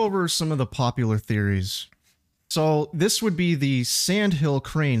 Let's go over some of the popular theories. So this would be the sandhill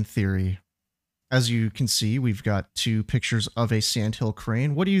crane theory. As you can see, we've got 2 pictures of a sandhill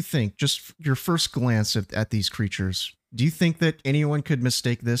crane. What do you think? Just your first glance at these creatures. Do you think that anyone could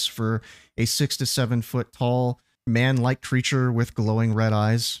mistake this for a 6 to 7 foot tall man-like creature with glowing red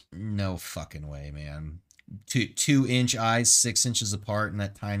eyes? No fucking way, man. 2-inch eyes, 6 inches apart, and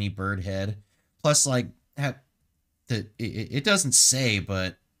that tiny bird head. Plus, like, it doesn't say,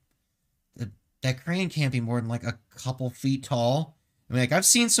 but that crane can't be more than like a couple feet tall. I mean, like I've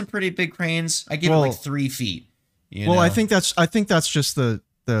seen some pretty big cranes. I give it like Well, 3 feet. You well, know? I think that's just the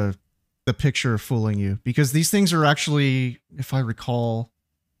picture fooling you, because these things are actually, if I recall,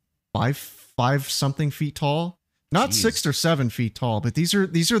 five something feet tall. Not Jeez. 6 or 7 feet tall, but these are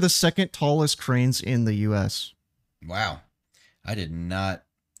the second tallest cranes in the U.S. Wow. I did not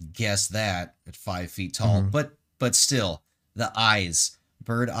guess that at 5 feet tall. Mhm. But still, the eyes,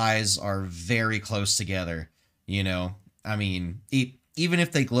 bird eyes are very close together. You know, I mean, even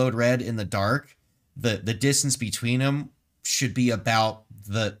if they glowed red in the dark, the distance between them should be about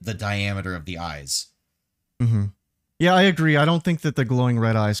the diameter of the eyes. Hmm. Yeah, I agree. I don't think that the glowing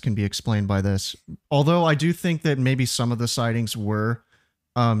red eyes can be explained by this. Although I do think that maybe some of the sightings were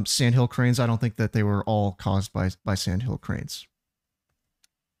sandhill cranes. I don't think that they were all caused by sandhill cranes.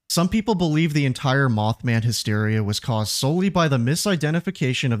 Some people believe the entire Mothman hysteria was caused solely by the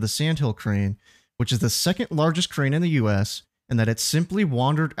misidentification of the sandhill crane, which is the second largest crane in the US, and that it simply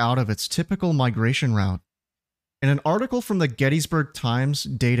wandered out of its typical migration route. In an article from the Gettysburg Times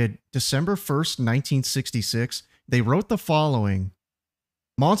dated December 1st, 1966, they wrote the following: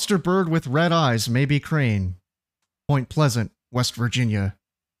 Monster bird with red eyes may be crane. Point Pleasant, West Virginia.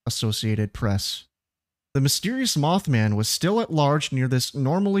 Associated Press. The mysterious Mothman was still at large near this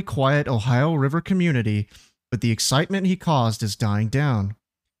normally quiet Ohio River community, but the excitement he caused is dying down.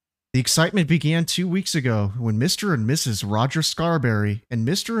 The excitement began 2 weeks ago when Mr. and Mrs. Roger Scarberry and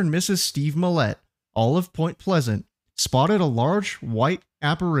Mr. and Mrs. Steve Millette, all of Point Pleasant, spotted a large white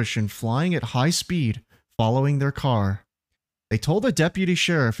apparition flying at high speed, following their car. They told a deputy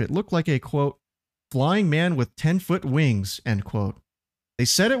sheriff it looked like a, quote, flying man with 10-foot wings, end quote. They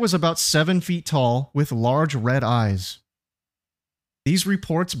said it was about 7 feet tall with large red eyes. These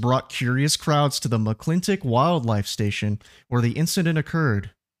reports brought curious crowds to the McClintock Wildlife Station where the incident occurred.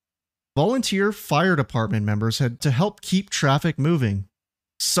 Volunteer fire department members had to help keep traffic moving.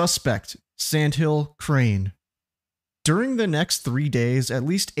 Suspect, Sandhill Crane. During the next 3 days, at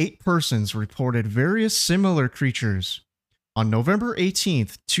least 8 persons reported various similar creatures. On November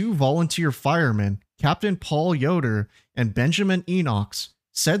 18th, 2 volunteer firemen, Captain Paul Yoder and Benjamin Enochs,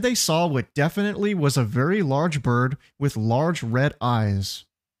 said they saw what definitely was a very large bird with large red eyes.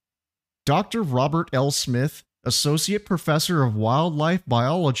 Dr. Robert L. Smith, Associate Professor of Wildlife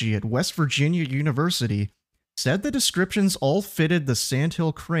Biology at West Virginia University, said the descriptions all fitted the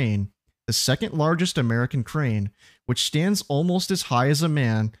sandhill crane, the second largest American crane, which stands almost as high as a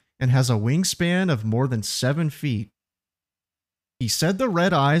man and has a wingspan of more than 7 feet. He said the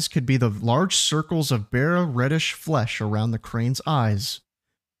red eyes could be the large circles of bare reddish flesh around the crane's eyes.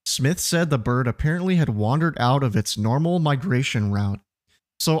 Smith said the bird apparently had wandered out of its normal migration route.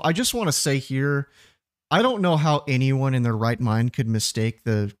 So I just want to say here, I don't know how anyone in their right mind could mistake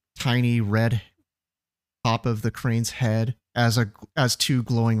the tiny red top of the crane's head as 2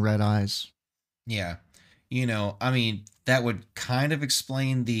 glowing red eyes. Yeah. You know, I mean, that would kind of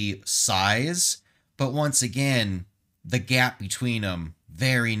explain the size, but once again, the gap between them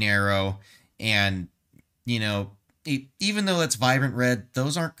very narrow, and you know, even though it's vibrant red,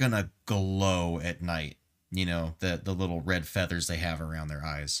 those aren't gonna glow at night. You know, the little red feathers they have around their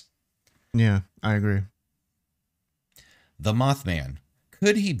eyes. Yeah, I agree. The Mothman.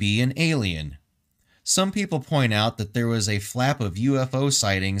 Could he be an alien? Some people point out that there was a flap of UFO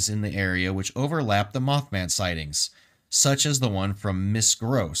sightings in the area which overlapped the Mothman sightings, such as the one from Miss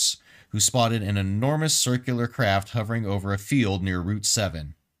Gross, who spotted an enormous circular craft hovering over a field near Route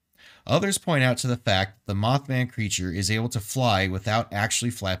 7. Others point out to the fact that the Mothman creature is able to fly without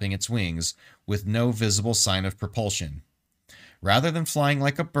actually flapping its wings, with no visible sign of propulsion. Rather than flying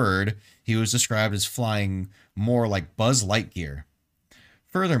like a bird, he was described as flying more like Buzz Lightyear.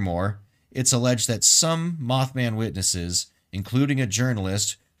 Furthermore, it's alleged that some Mothman witnesses, including a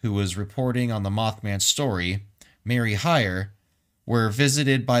journalist who was reporting on the Mothman story, Mary Heyer, were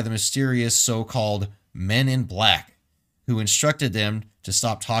visited by the mysterious so-called Men in Black, who instructed them to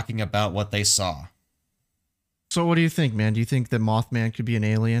stop talking about what they saw. So what do you think, man? Do you think that Mothman could be an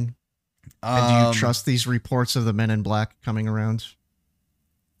alien? And do you trust these reports of the Men in Black coming around?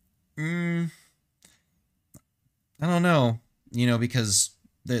 I don't know. You know, because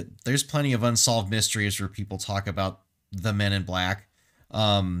there's plenty of unsolved mysteries where people talk about the Men in Black.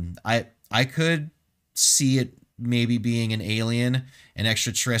 I could see it maybe being an alien, an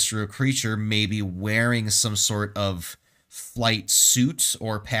extraterrestrial creature, maybe wearing some sort of flight suit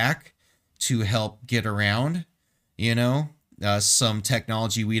or pack to help get around. You know, some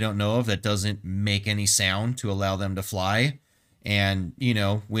technology we don't know of that doesn't make any sound to allow them to fly. And, you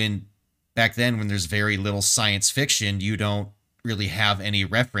know, back then when there's very little science fiction, you don't really have any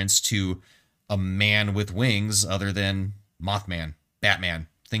reference to a man with wings other than Mothman, Batman,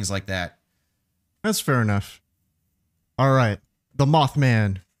 things like that. That's fair enough. All right. The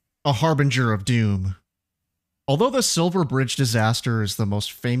Mothman, a harbinger of doom. Although the Silver Bridge disaster is the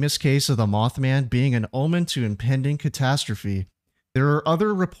most famous case of the Mothman being an omen to impending catastrophe, there are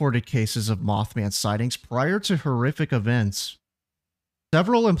other reported cases of Mothman sightings prior to horrific events.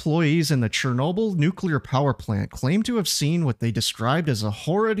 Several employees in the Chernobyl nuclear power plant claim to have seen what they described as a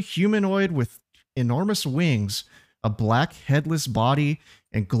horrid humanoid with enormous wings, a black headless body,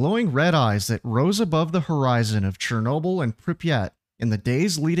 and glowing red eyes that rose above the horizon of Chernobyl and Pripyat in the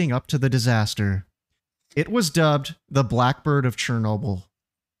days leading up to the disaster. It was dubbed the Blackbird of Chernobyl.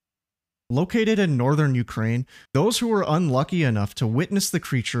 Located in northern Ukraine, those who were unlucky enough to witness the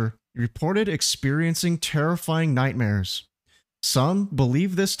creature reported experiencing terrifying nightmares. Some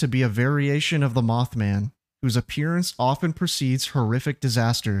believe this to be a variation of the Mothman, whose appearance often precedes horrific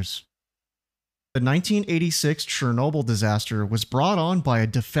disasters. The 1986 Chernobyl disaster was brought on by a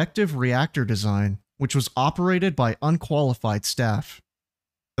defective reactor design, which was operated by unqualified staff.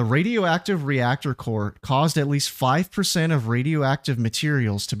 The radioactive reactor core caused at least 5% of radioactive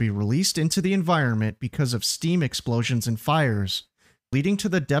materials to be released into the environment because of steam explosions and fires, leading to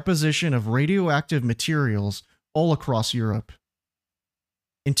the deposition of radioactive materials all across Europe.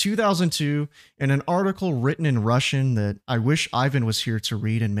 In 2002, in an article written in Russian that I wish Ivan was here to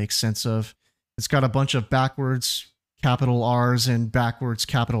read and make sense of, it's got a bunch of backwards capital R's and backwards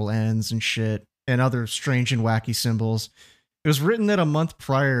capital N's and shit, and other strange and wacky symbols. It was written that a month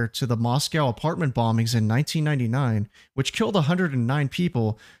prior to the Moscow apartment bombings in 1999, which killed 109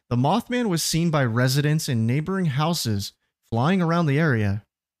 people, the Mothman was seen by residents in neighboring houses flying around the area.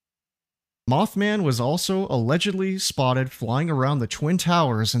 Mothman was also allegedly spotted flying around the Twin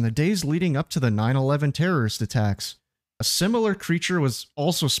Towers in the days leading up to the 9/11 terrorist attacks. A similar creature was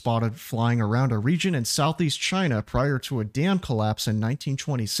also spotted flying around a region in southeast China prior to a dam collapse in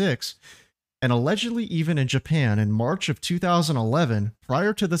 1926, and allegedly even in Japan in March of 2011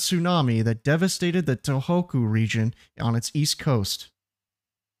 prior to the tsunami that devastated the Tohoku region on its east coast.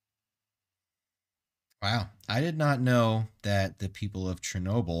 Wow. I did not know that the people of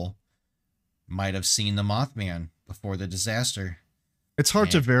Chernobyl might have seen the Mothman before the disaster. It's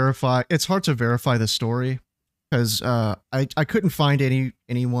hard to verify. It's hard to verify the story because I couldn't find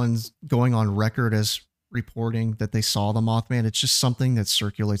anyone's going on record as reporting that they saw the Mothman. It's just something that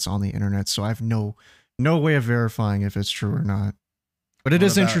circulates on the internet, so I have no way of verifying if it's true or not. But it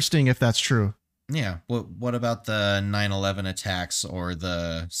is interesting if that's true. Yeah. What about the 9/11 attacks or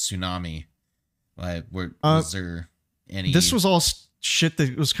the tsunami? Like, was there any? This was all shit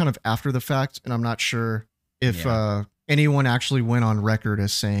that was kind of after the fact, and I'm not sure if anyone actually went on record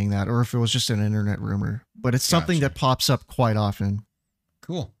as saying that or if it was just an internet rumor. But it's something that pops up quite often.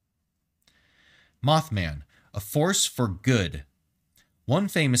 Cool. Mothman, a force for good. One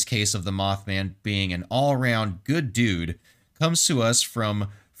famous case of the Mothman being an all-around good dude comes to us from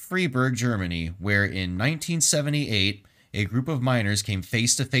Freiburg, Germany, where in 1978, a group of miners came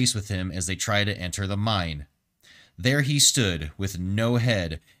face to face with him as they tried to enter the mine. There he stood, with no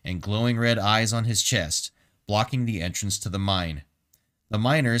head and glowing red eyes on his chest, blocking the entrance to the mine. The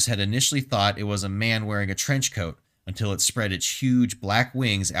miners had initially thought it was a man wearing a trench coat until it spread its huge black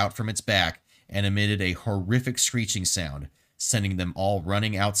wings out from its back and emitted a horrific screeching sound, sending them all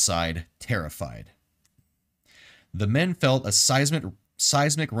running outside, terrified. The men felt a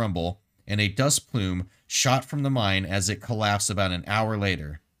seismic rumble, and a dust plume shot from the mine as it collapsed about an hour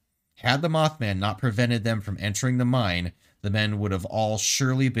later. Had the Mothman not prevented them from entering the mine, the men would have all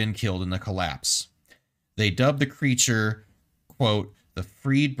surely been killed in the collapse. They dubbed the creature, quote, the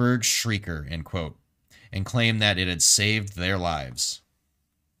Friedberg Shrieker, end quote, and claimed that it had saved their lives.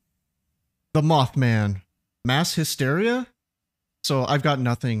 The Mothman. Mass hysteria? So I've got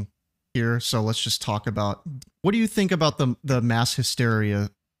nothing here, so let's just talk about... What do you think about the mass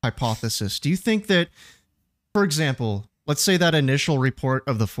hysteria hypothesis? Do you think that, for example, let's say that initial report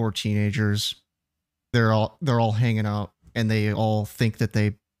of the 4 teenagers, they're all hanging out and they all think that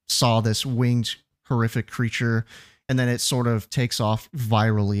they saw this winged horrific creature, and then it sort of takes off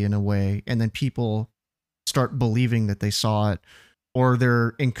virally in a way, and then people start believing that they saw it, or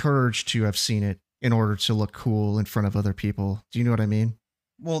they're encouraged to have seen it in order to look cool in front of other people. Do you know what I mean?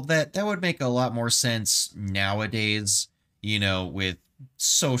 Well, that would make a lot more sense nowadays, with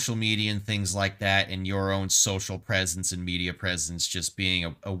social media and things like that, and your own social presence and media presence just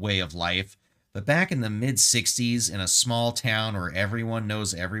being a way of life. But back in the mid-60s, in a small town where everyone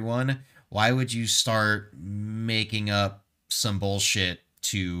knows everyone, why would you start making up some bullshit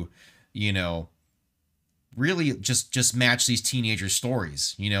to, really just match these teenager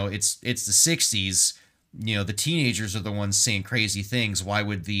stories. You know, it's the 60s. You know, the teenagers are the ones saying crazy things. Why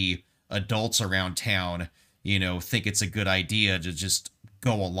would the adults around town, you know, think it's a good idea to just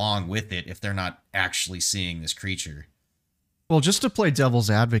go along with it if they're not actually seeing this creature? Well, just to play devil's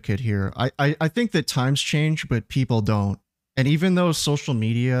advocate here, I think that times change, but people don't. And even though social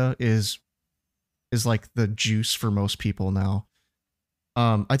media is like the juice for most people now,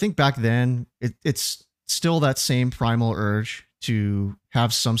 I think back then it's still that same primal urge to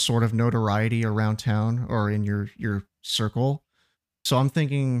have some sort of notoriety around town or in your circle. So I'm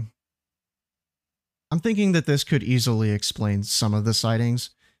thinking that this could easily explain some of the sightings.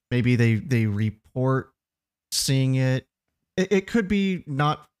 Maybe they report seeing it. It could be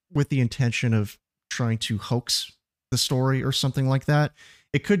not with the intention of trying to hoax the story or something like that.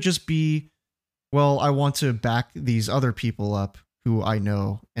 It could just be, well, I want to back these other people up who I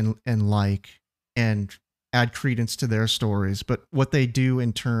know and like and add credence to their stories. But what they do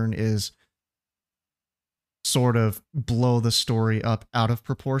in turn is sort of blow the story up out of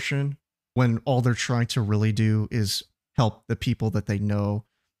proportion when all they're trying to really do is help the people that they know,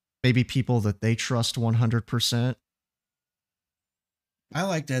 maybe people that they trust 100%. I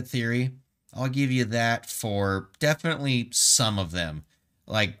like that theory. I'll give you that for definitely some of them.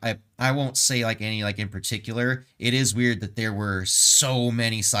 Like I won't say like any like in particular. It is weird that there were so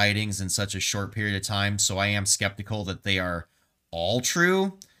many sightings in such a short period of time, so I am skeptical that they are all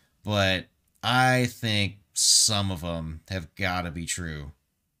true, but I think some of them have got to be true.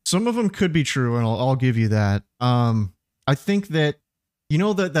 Some of them could be true, and I'll give you that. I think that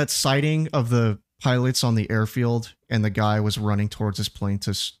that sighting of the pilots on the airfield, and the guy was running towards his plane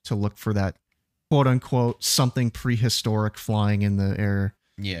to look for that quote unquote something prehistoric flying in the air.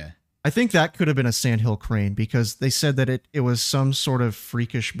 Yeah. I think that could have been a sandhill crane because they said that it was some sort of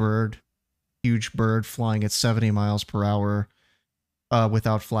freakish bird, huge bird flying at 70 miles per hour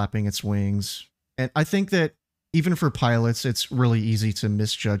without flapping its wings. And I think that even for pilots, it's really easy to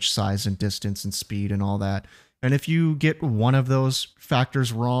misjudge size and distance and speed and all that. And if you get one of those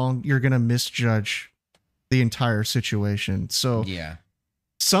factors wrong, you're going to misjudge the entire situation. So Yeah.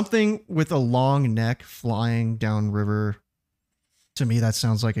 something with a long neck flying downriver, to me, that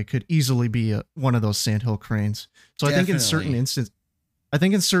sounds like it could easily be one of those sandhill cranes. So I think in certain instances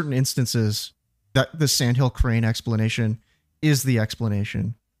that the sandhill crane explanation is the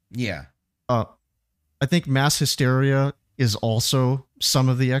explanation. Yeah. I think mass hysteria is also some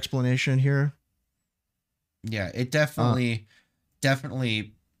of the explanation here. Yeah, it definitely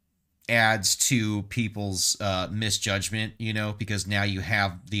adds to people's misjudgment, you know, because now you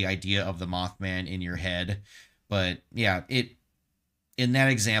have the idea of the Mothman in your head. But yeah, in that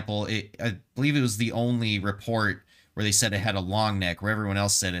example, I believe it was the only report where they said it had a long neck, where everyone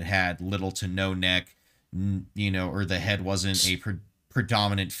else said it had little to no neck, you know, or the head wasn't a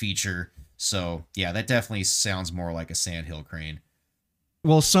predominant feature. So yeah, that definitely sounds more like a sandhill crane.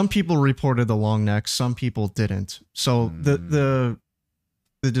 Well, some people reported the long neck, some people didn't. So the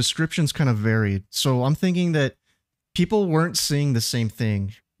descriptions kind of varied. So I'm thinking that people weren't seeing the same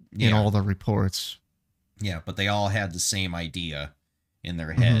thing in all the reports. Yeah, but they all had the same idea in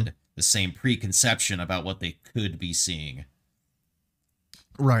their head, the same preconception about what they could be seeing.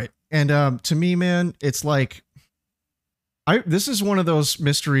 Right. And to me, man, it's like this is one of those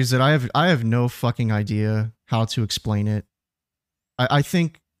mysteries that I have no fucking idea how to explain it. I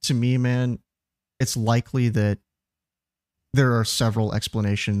think, to me, man, it's likely that there are several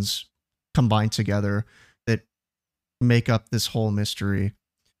explanations combined together that make up this whole mystery.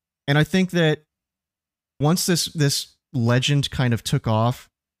 And I think that once this legend kind of took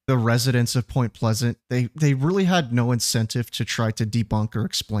off, the residents of Point Pleasant, they really had no incentive to try to debunk or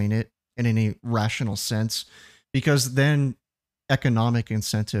explain it in any rational sense, because then economic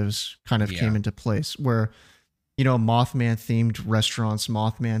incentives kind of came into place where, you know, Mothman themed restaurants,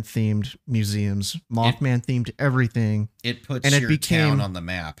 Mothman themed museums, Mothman themed everything. It puts your town on the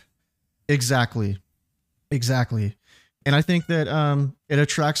map. Exactly. And I think that it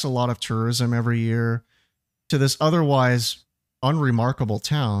attracts a lot of tourism every year to this otherwise unremarkable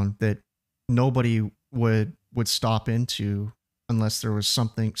town that nobody would stop into unless there was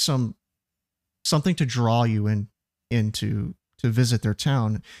something to draw you into to visit their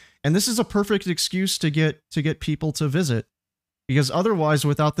town. And this is a perfect excuse to get people to visit, because otherwise,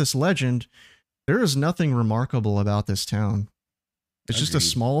 without this legend, there is nothing remarkable about this town. It's just a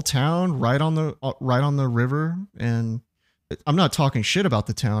small town right on the river, and I'm not talking shit about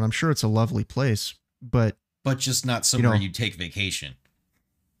the town. I'm sure it's a lovely place, but just not somewhere you'd take vacation.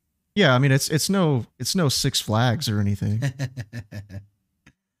 Yeah, I mean it's no Six Flags or anything.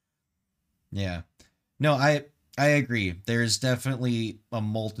 Yeah. No, I agree. There's definitely a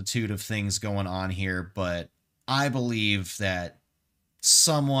multitude of things going on here, but I believe that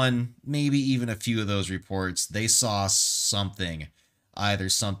someone, maybe even a few of those reports, they saw something, either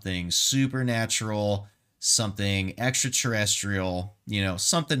something supernatural, something extraterrestrial,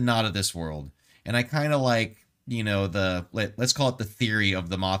 something not of this world. And I kind of like, let's call it the theory of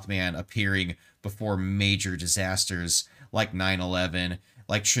the Mothman appearing before major disasters like 9/11,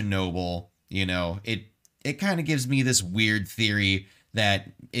 like Chernobyl. It kind of gives me this weird theory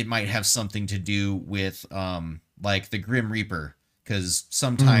that it might have something to do with like the Grim Reaper, because Mm.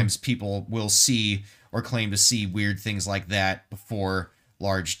 sometimes people will see or claim to see weird things like that before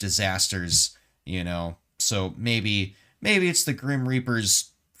large disasters, So maybe it's the Grim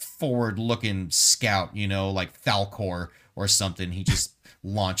Reaper's forward-looking scout, like Falcor or something. He just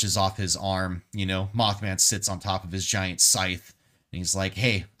launches off his arm, Mothman sits on top of his giant scythe and he's like,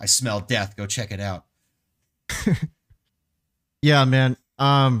 "Hey, I smell death. Go check it out." Yeah, man.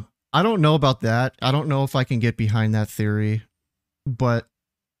 I don't know about that. I don't know if I can get behind that theory, but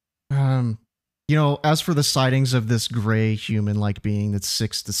um, as for the sightings of this gray human-like being that's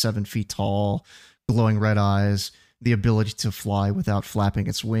 6 to 7 feet tall, glowing red eyes, the ability to fly without flapping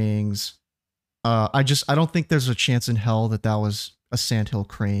its wings, I don't think there's a chance in hell that that was a sandhill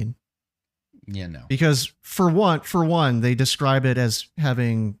crane. Yeah, no. Because for one, they describe it as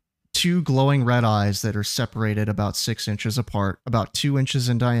having two glowing red eyes that are separated about 6 inches apart, about 2 inches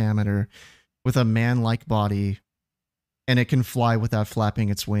in diameter, with a man-like body, and it can fly without flapping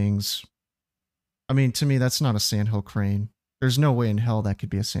its wings. I mean, to me, that's not a sandhill crane. There's no way in hell that could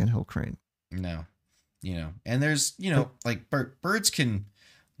be a sandhill crane. No. And there's, like birds can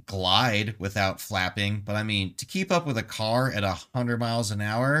glide without flapping, but I mean, to keep up with a car at 100 miles an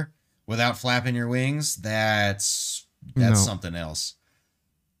hour without flapping your wings, that's No. something else.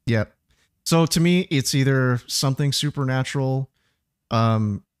 Yep. So to me, it's either something supernatural,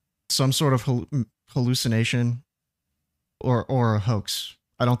 um, some sort of hallucination, or a hoax.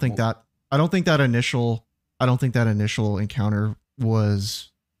 I don't think Well, that I don't think that initial I don't think that initial encounter was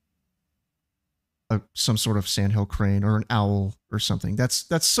some sort of sandhill crane or an owl or something. That's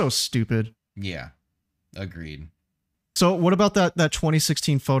so stupid. yeah, agreed. So what about that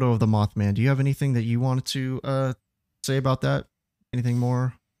 2016 photo of the Mothman? Do you have anything that you wanted to say about that? Anything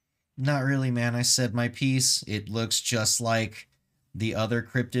more? Not really, man. I said my piece. It looks just like the other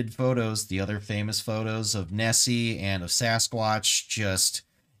cryptid photos, the other famous photos of Nessie and of Sasquatch. Just,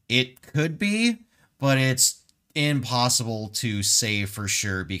 it could be, but it's impossible to say for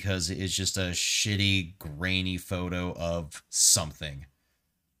sure because it is just a shitty, grainy photo of something.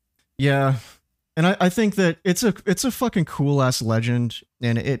 Yeah. And I think that it's a fucking cool ass legend,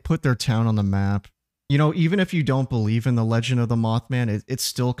 and it put their town on the map. Even if you don't believe in the legend of the Mothman, it's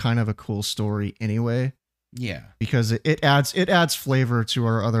still kind of a cool story anyway, Yeah, because it adds flavor to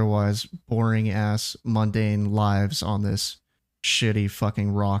our otherwise boring ass mundane lives on this shitty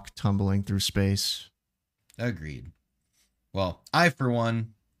fucking rock tumbling through space. agreed. Well, I, for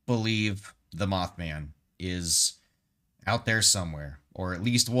one, believe the Mothman is out there somewhere, or at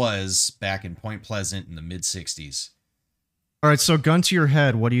least was back in Point Pleasant in the mid 60s. All right, so gun to your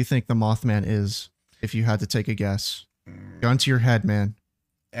head, what do you think the Mothman is if you had to take a guess? Gun to your head, man.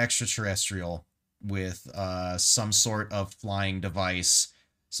 Extraterrestrial with some sort of flying device,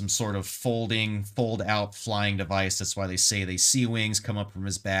 some sort of fold out flying device. That's why they say they see wings come up from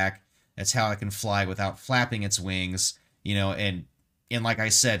his back. That's how it can fly without flapping its wings, and like I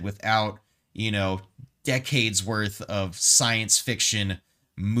said, without, decades worth of science fiction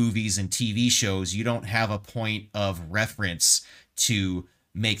movies and TV shows, you don't have a point of reference to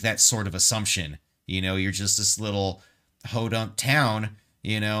make that sort of assumption. You're just this little hodunk town,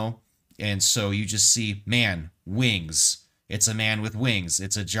 and so you just see, man, wings. It's a man with wings.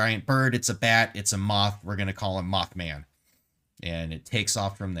 It's a giant bird. It's a bat. It's a moth. We're going to call him Mothman. And it takes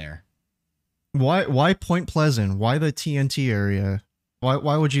off from there. Why Point Pleasant? Why the TNT area? Why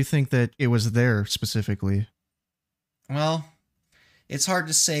would you think that it was there specifically? Well, it's hard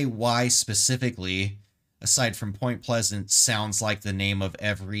to say why specifically, aside from Point Pleasant sounds like the name of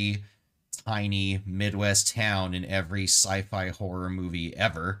every tiny Midwest town in every sci-fi horror movie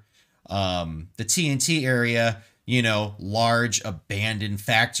ever. The TNT area, large abandoned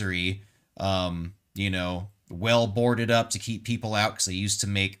factory, well boarded up to keep people out because they used to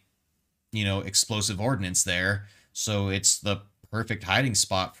make, explosive ordnance there. So it's the perfect hiding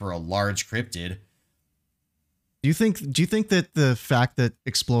spot for a large cryptid. Do you think that the fact that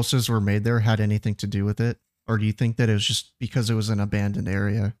explosives were made there had anything to do with it? Or do you think that it was just because it was an abandoned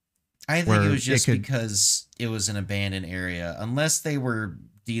area I think it where was it just could because it was an abandoned area, unless they were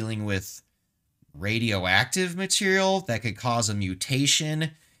dealing with radioactive material that could cause a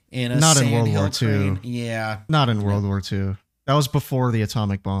mutation in a Not in World War sandhill crane. II. Yeah. Not in No. World War II. That was before the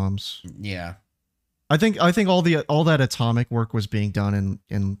atomic bombs. Yeah. I think all that atomic work was being done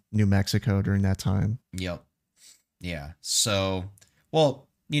in New Mexico during that time. Yep. Yeah. So, well,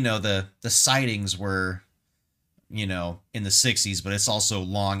 the sightings were, in the 60s, but it's also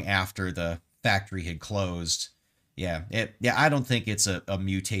long after the factory had closed. Yeah. I don't think it's a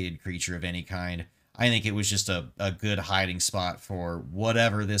mutated creature of any kind. I think it was just a good hiding spot for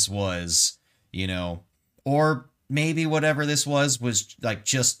whatever this was, or maybe whatever this was like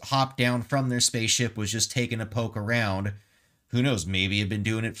just hopped down from their spaceship, was just taking a poke around. Who knows? Maybe had been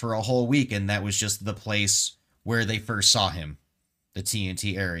doing it for a whole week, and that was just the place where they first saw him, the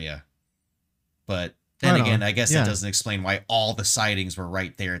TNT area. But then Right again, on. I guess Yeah. that doesn't explain why all the sightings were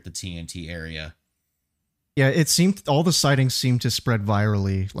right there at the TNT area. Yeah, it seemed all the sightings seemed to spread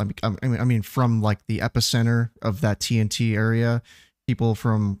virally. Like I mean, from like the epicenter of that TNT area, people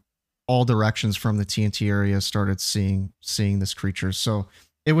from all directions from the TNT area started seeing this creature. So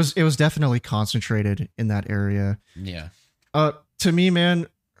it was definitely concentrated in that area. Yeah. To me, man,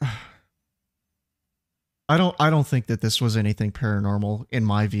 I don't think that this was anything paranormal in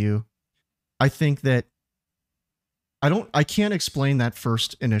my view. I think that I can't explain that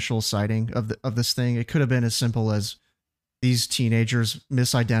first initial sighting of this thing. It could have been as simple as these teenagers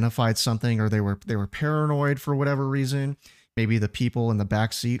misidentified something, or they were paranoid for whatever reason. Maybe the people in the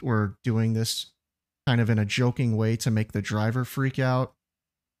back seat were doing this kind of in a joking way to make the driver freak out.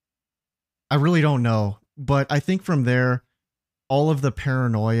 I really don't know, but I think from there all of the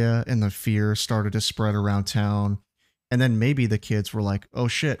paranoia and the fear started to spread around town. And then maybe the kids were like, oh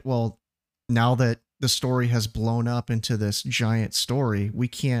shit, well, now that the story has blown up into this giant story, we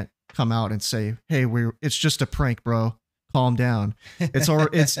can't come out and say, hey, it's just a prank, bro. Calm down. It's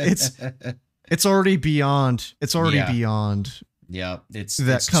already it's already beyond Yeah. beyond Yeah.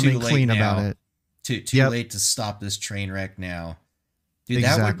 It's coming too late clean now. about it. Too Yep. late to stop this train wreck now. Dude,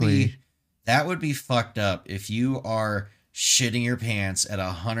 Exactly. that would be fucked up if you are shitting your pants at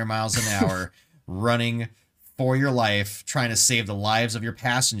 100 miles an hour, running for your life, trying to save the lives of your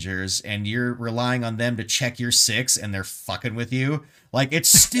passengers, and you're relying on them to check your six, and they're fucking with you. Like, it's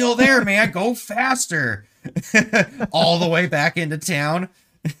still there, man. Go faster. All the way back into town.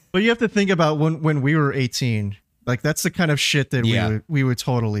 But you have to think about when we were 18. Like that's the kind of shit that Yeah. we would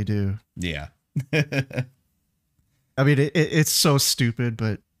totally do. Yeah. I mean, it's so stupid,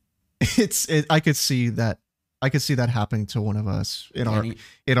 but I could see that happening to one of us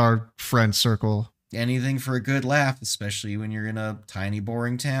in our friend circle. Anything for a good laugh, especially when you're in a tiny,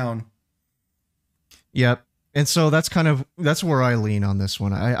 boring town. Yep. And so that's where I lean on this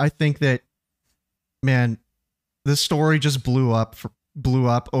one. I think that, man, the story just blew up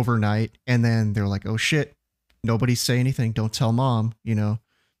overnight, and then they're like, oh shit, nobody say anything, don't tell mom,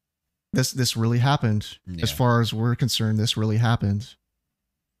 this really happened. Yeah. As far as we're concerned, this really happened.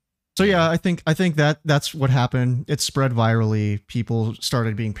 So yeah, I think that's what happened. It spread virally. People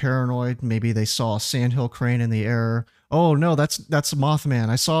started being paranoid. Maybe they saw a sandhill crane in the air. Oh no, that's Mothman.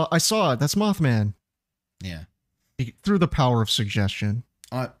 I saw it. That's Mothman. Yeah. Through the power of suggestion.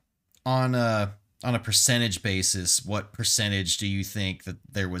 On a percentage basis, what percentage do you think that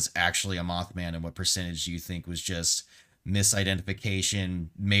there was actually a Mothman, and what percentage do you think was just misidentification,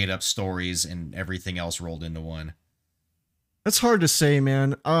 made up stories, and everything else rolled into one? That's hard to say,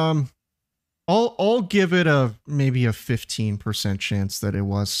 man. I'll give it maybe a 15% chance that it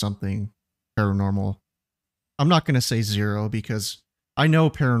was something paranormal. I'm not gonna say 0 because I know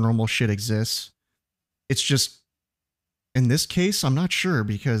paranormal shit exists. It's just in this case, I'm not sure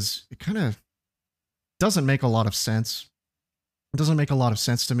because it kind of doesn't make a lot of sense. It doesn't make a lot of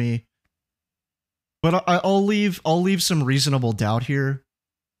sense to me. But I'll leave some reasonable doubt here.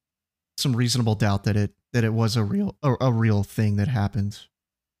 Some reasonable doubt that it was a real thing that happened.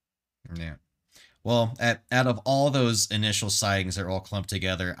 Yeah. Well, out of all those initial sightings that are all clumped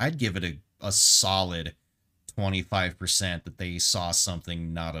together, I'd give it a solid 25% that they saw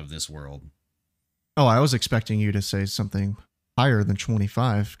something not of this world. Oh, I was expecting you to say something higher than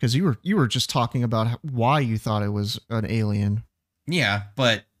 25 because you were just talking about why you thought it was an alien. Yeah,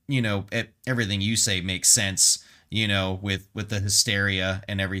 but everything you say makes sense. With the hysteria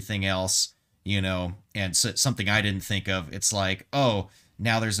and everything else. And so, something I didn't think of. It's like, oh,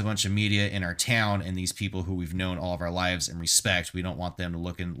 now there's a bunch of media in our town, and these people who we've known all of our lives and respect, we don't want them to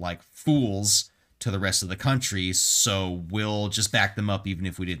looking like fools to the rest of the country, so we'll just back them up even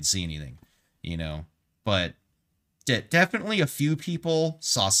if we didn't see anything. But definitely a few people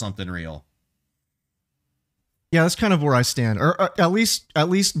saw something real. Yeah, that's kind of where I stand, or at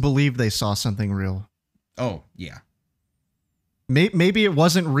least believe they saw something real. Oh, yeah. Maybe it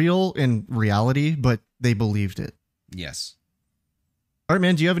wasn't real in reality, but they believed it. Yes. All right,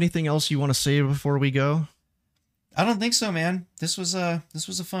 man. Do you have anything else you want to say before we go? I don't think so, man. This was a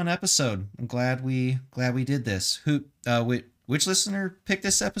fun episode. I'm glad we did this. Which listener picked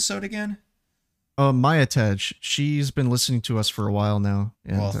this episode again? Maya Tej. She's been listening to us for a while now,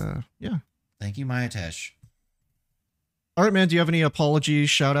 and Well, yeah. thank you, Maya Tesh. All right, man. Do you have any apologies,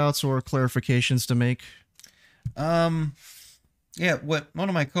 shout outs, or clarifications to make? Yeah, what one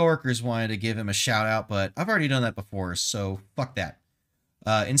of my coworkers wanted to give him a shout out, but I've already done that before, so fuck that.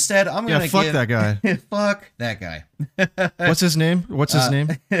 Instead, I'm gonna fuck give that guy. fuck that guy. What's his name? What's his name?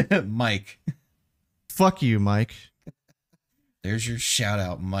 Mike. Fuck you, Mike. There's your shout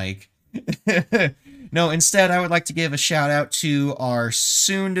out, Mike. No, instead, I would like to give a shout out to our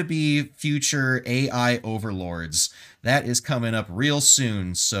soon to be future AI overlords. That is coming up real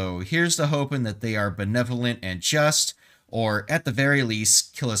soon. So here's to hoping that they are benevolent and just, or at the very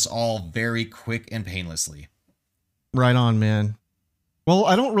least, kill us all very quick and painlessly. Right on, man. Well,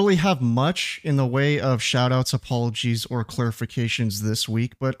 I don't really have much in the way of shout outs, apologies, or clarifications this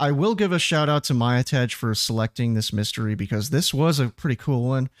week, but I will give a shout out to Maya Tej for selecting this mystery because this was a pretty cool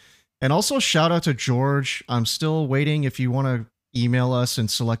one. And also shout out to George. I'm still waiting if you want to email us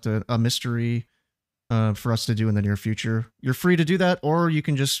and select a mystery for us to do in the near future. You're free to do that, or you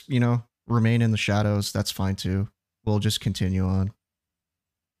can just, remain in the shadows. That's fine too. We'll just continue on.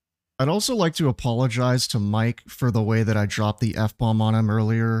 I'd also like to apologize to Mike for the way that I dropped the F-bomb on him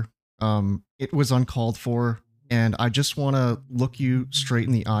earlier. It was uncalled for, and I just want to look you straight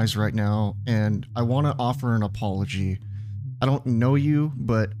in the eyes right now, and I want to offer an apology. I don't know you,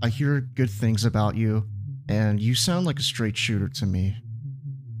 but I hear good things about you, and you sound like a straight shooter to me.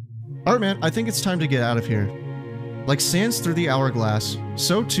 Alright, man, I think it's time to get out of here. Like sands through the hourglass,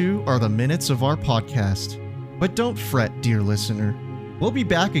 so too are the minutes of our podcast. But don't fret, dear listener. We'll be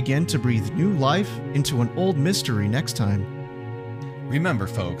back again to breathe new life into an old mystery next time. Remember,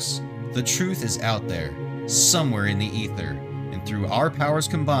 folks, the truth is out there, somewhere in the ether, and through our powers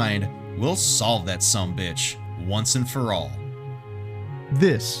combined, we'll solve that sumbitch once and for all.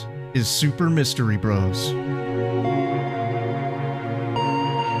 This is Super Mystery Bros.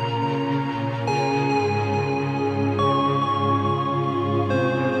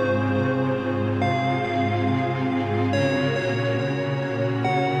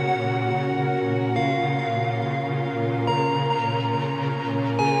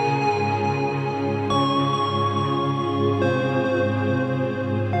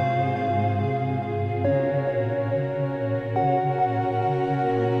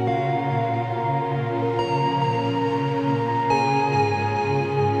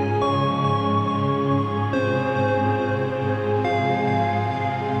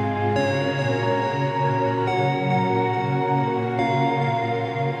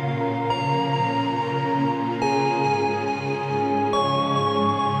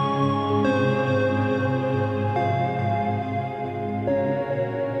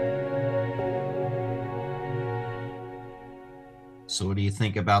 So what do you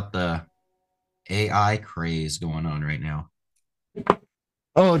think about the AI craze going on right now?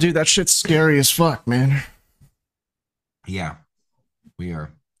 Oh, dude, that shit's scary as fuck, man. Yeah, we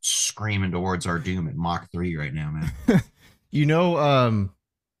are screaming towards our doom at Mach 3 right now, man. You know,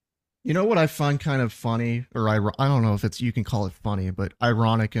 you know what I find kind of funny, or I don't know if it's you can call it funny, but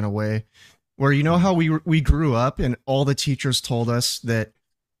ironic in a way, where you know how we grew up and all the teachers told us that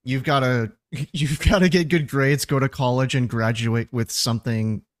you've got to you've got to get good grades, go to college, and graduate with some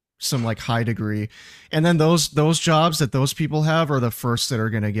like high degree, and then those jobs that those people have are the first that are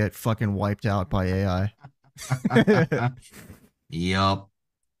gonna get fucking wiped out by AI. Yup.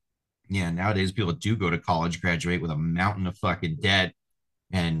 Yeah, nowadays people do go to college, graduate with a mountain of fucking debt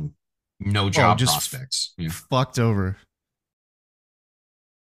and no job just prospects. Yeah. Fucked over.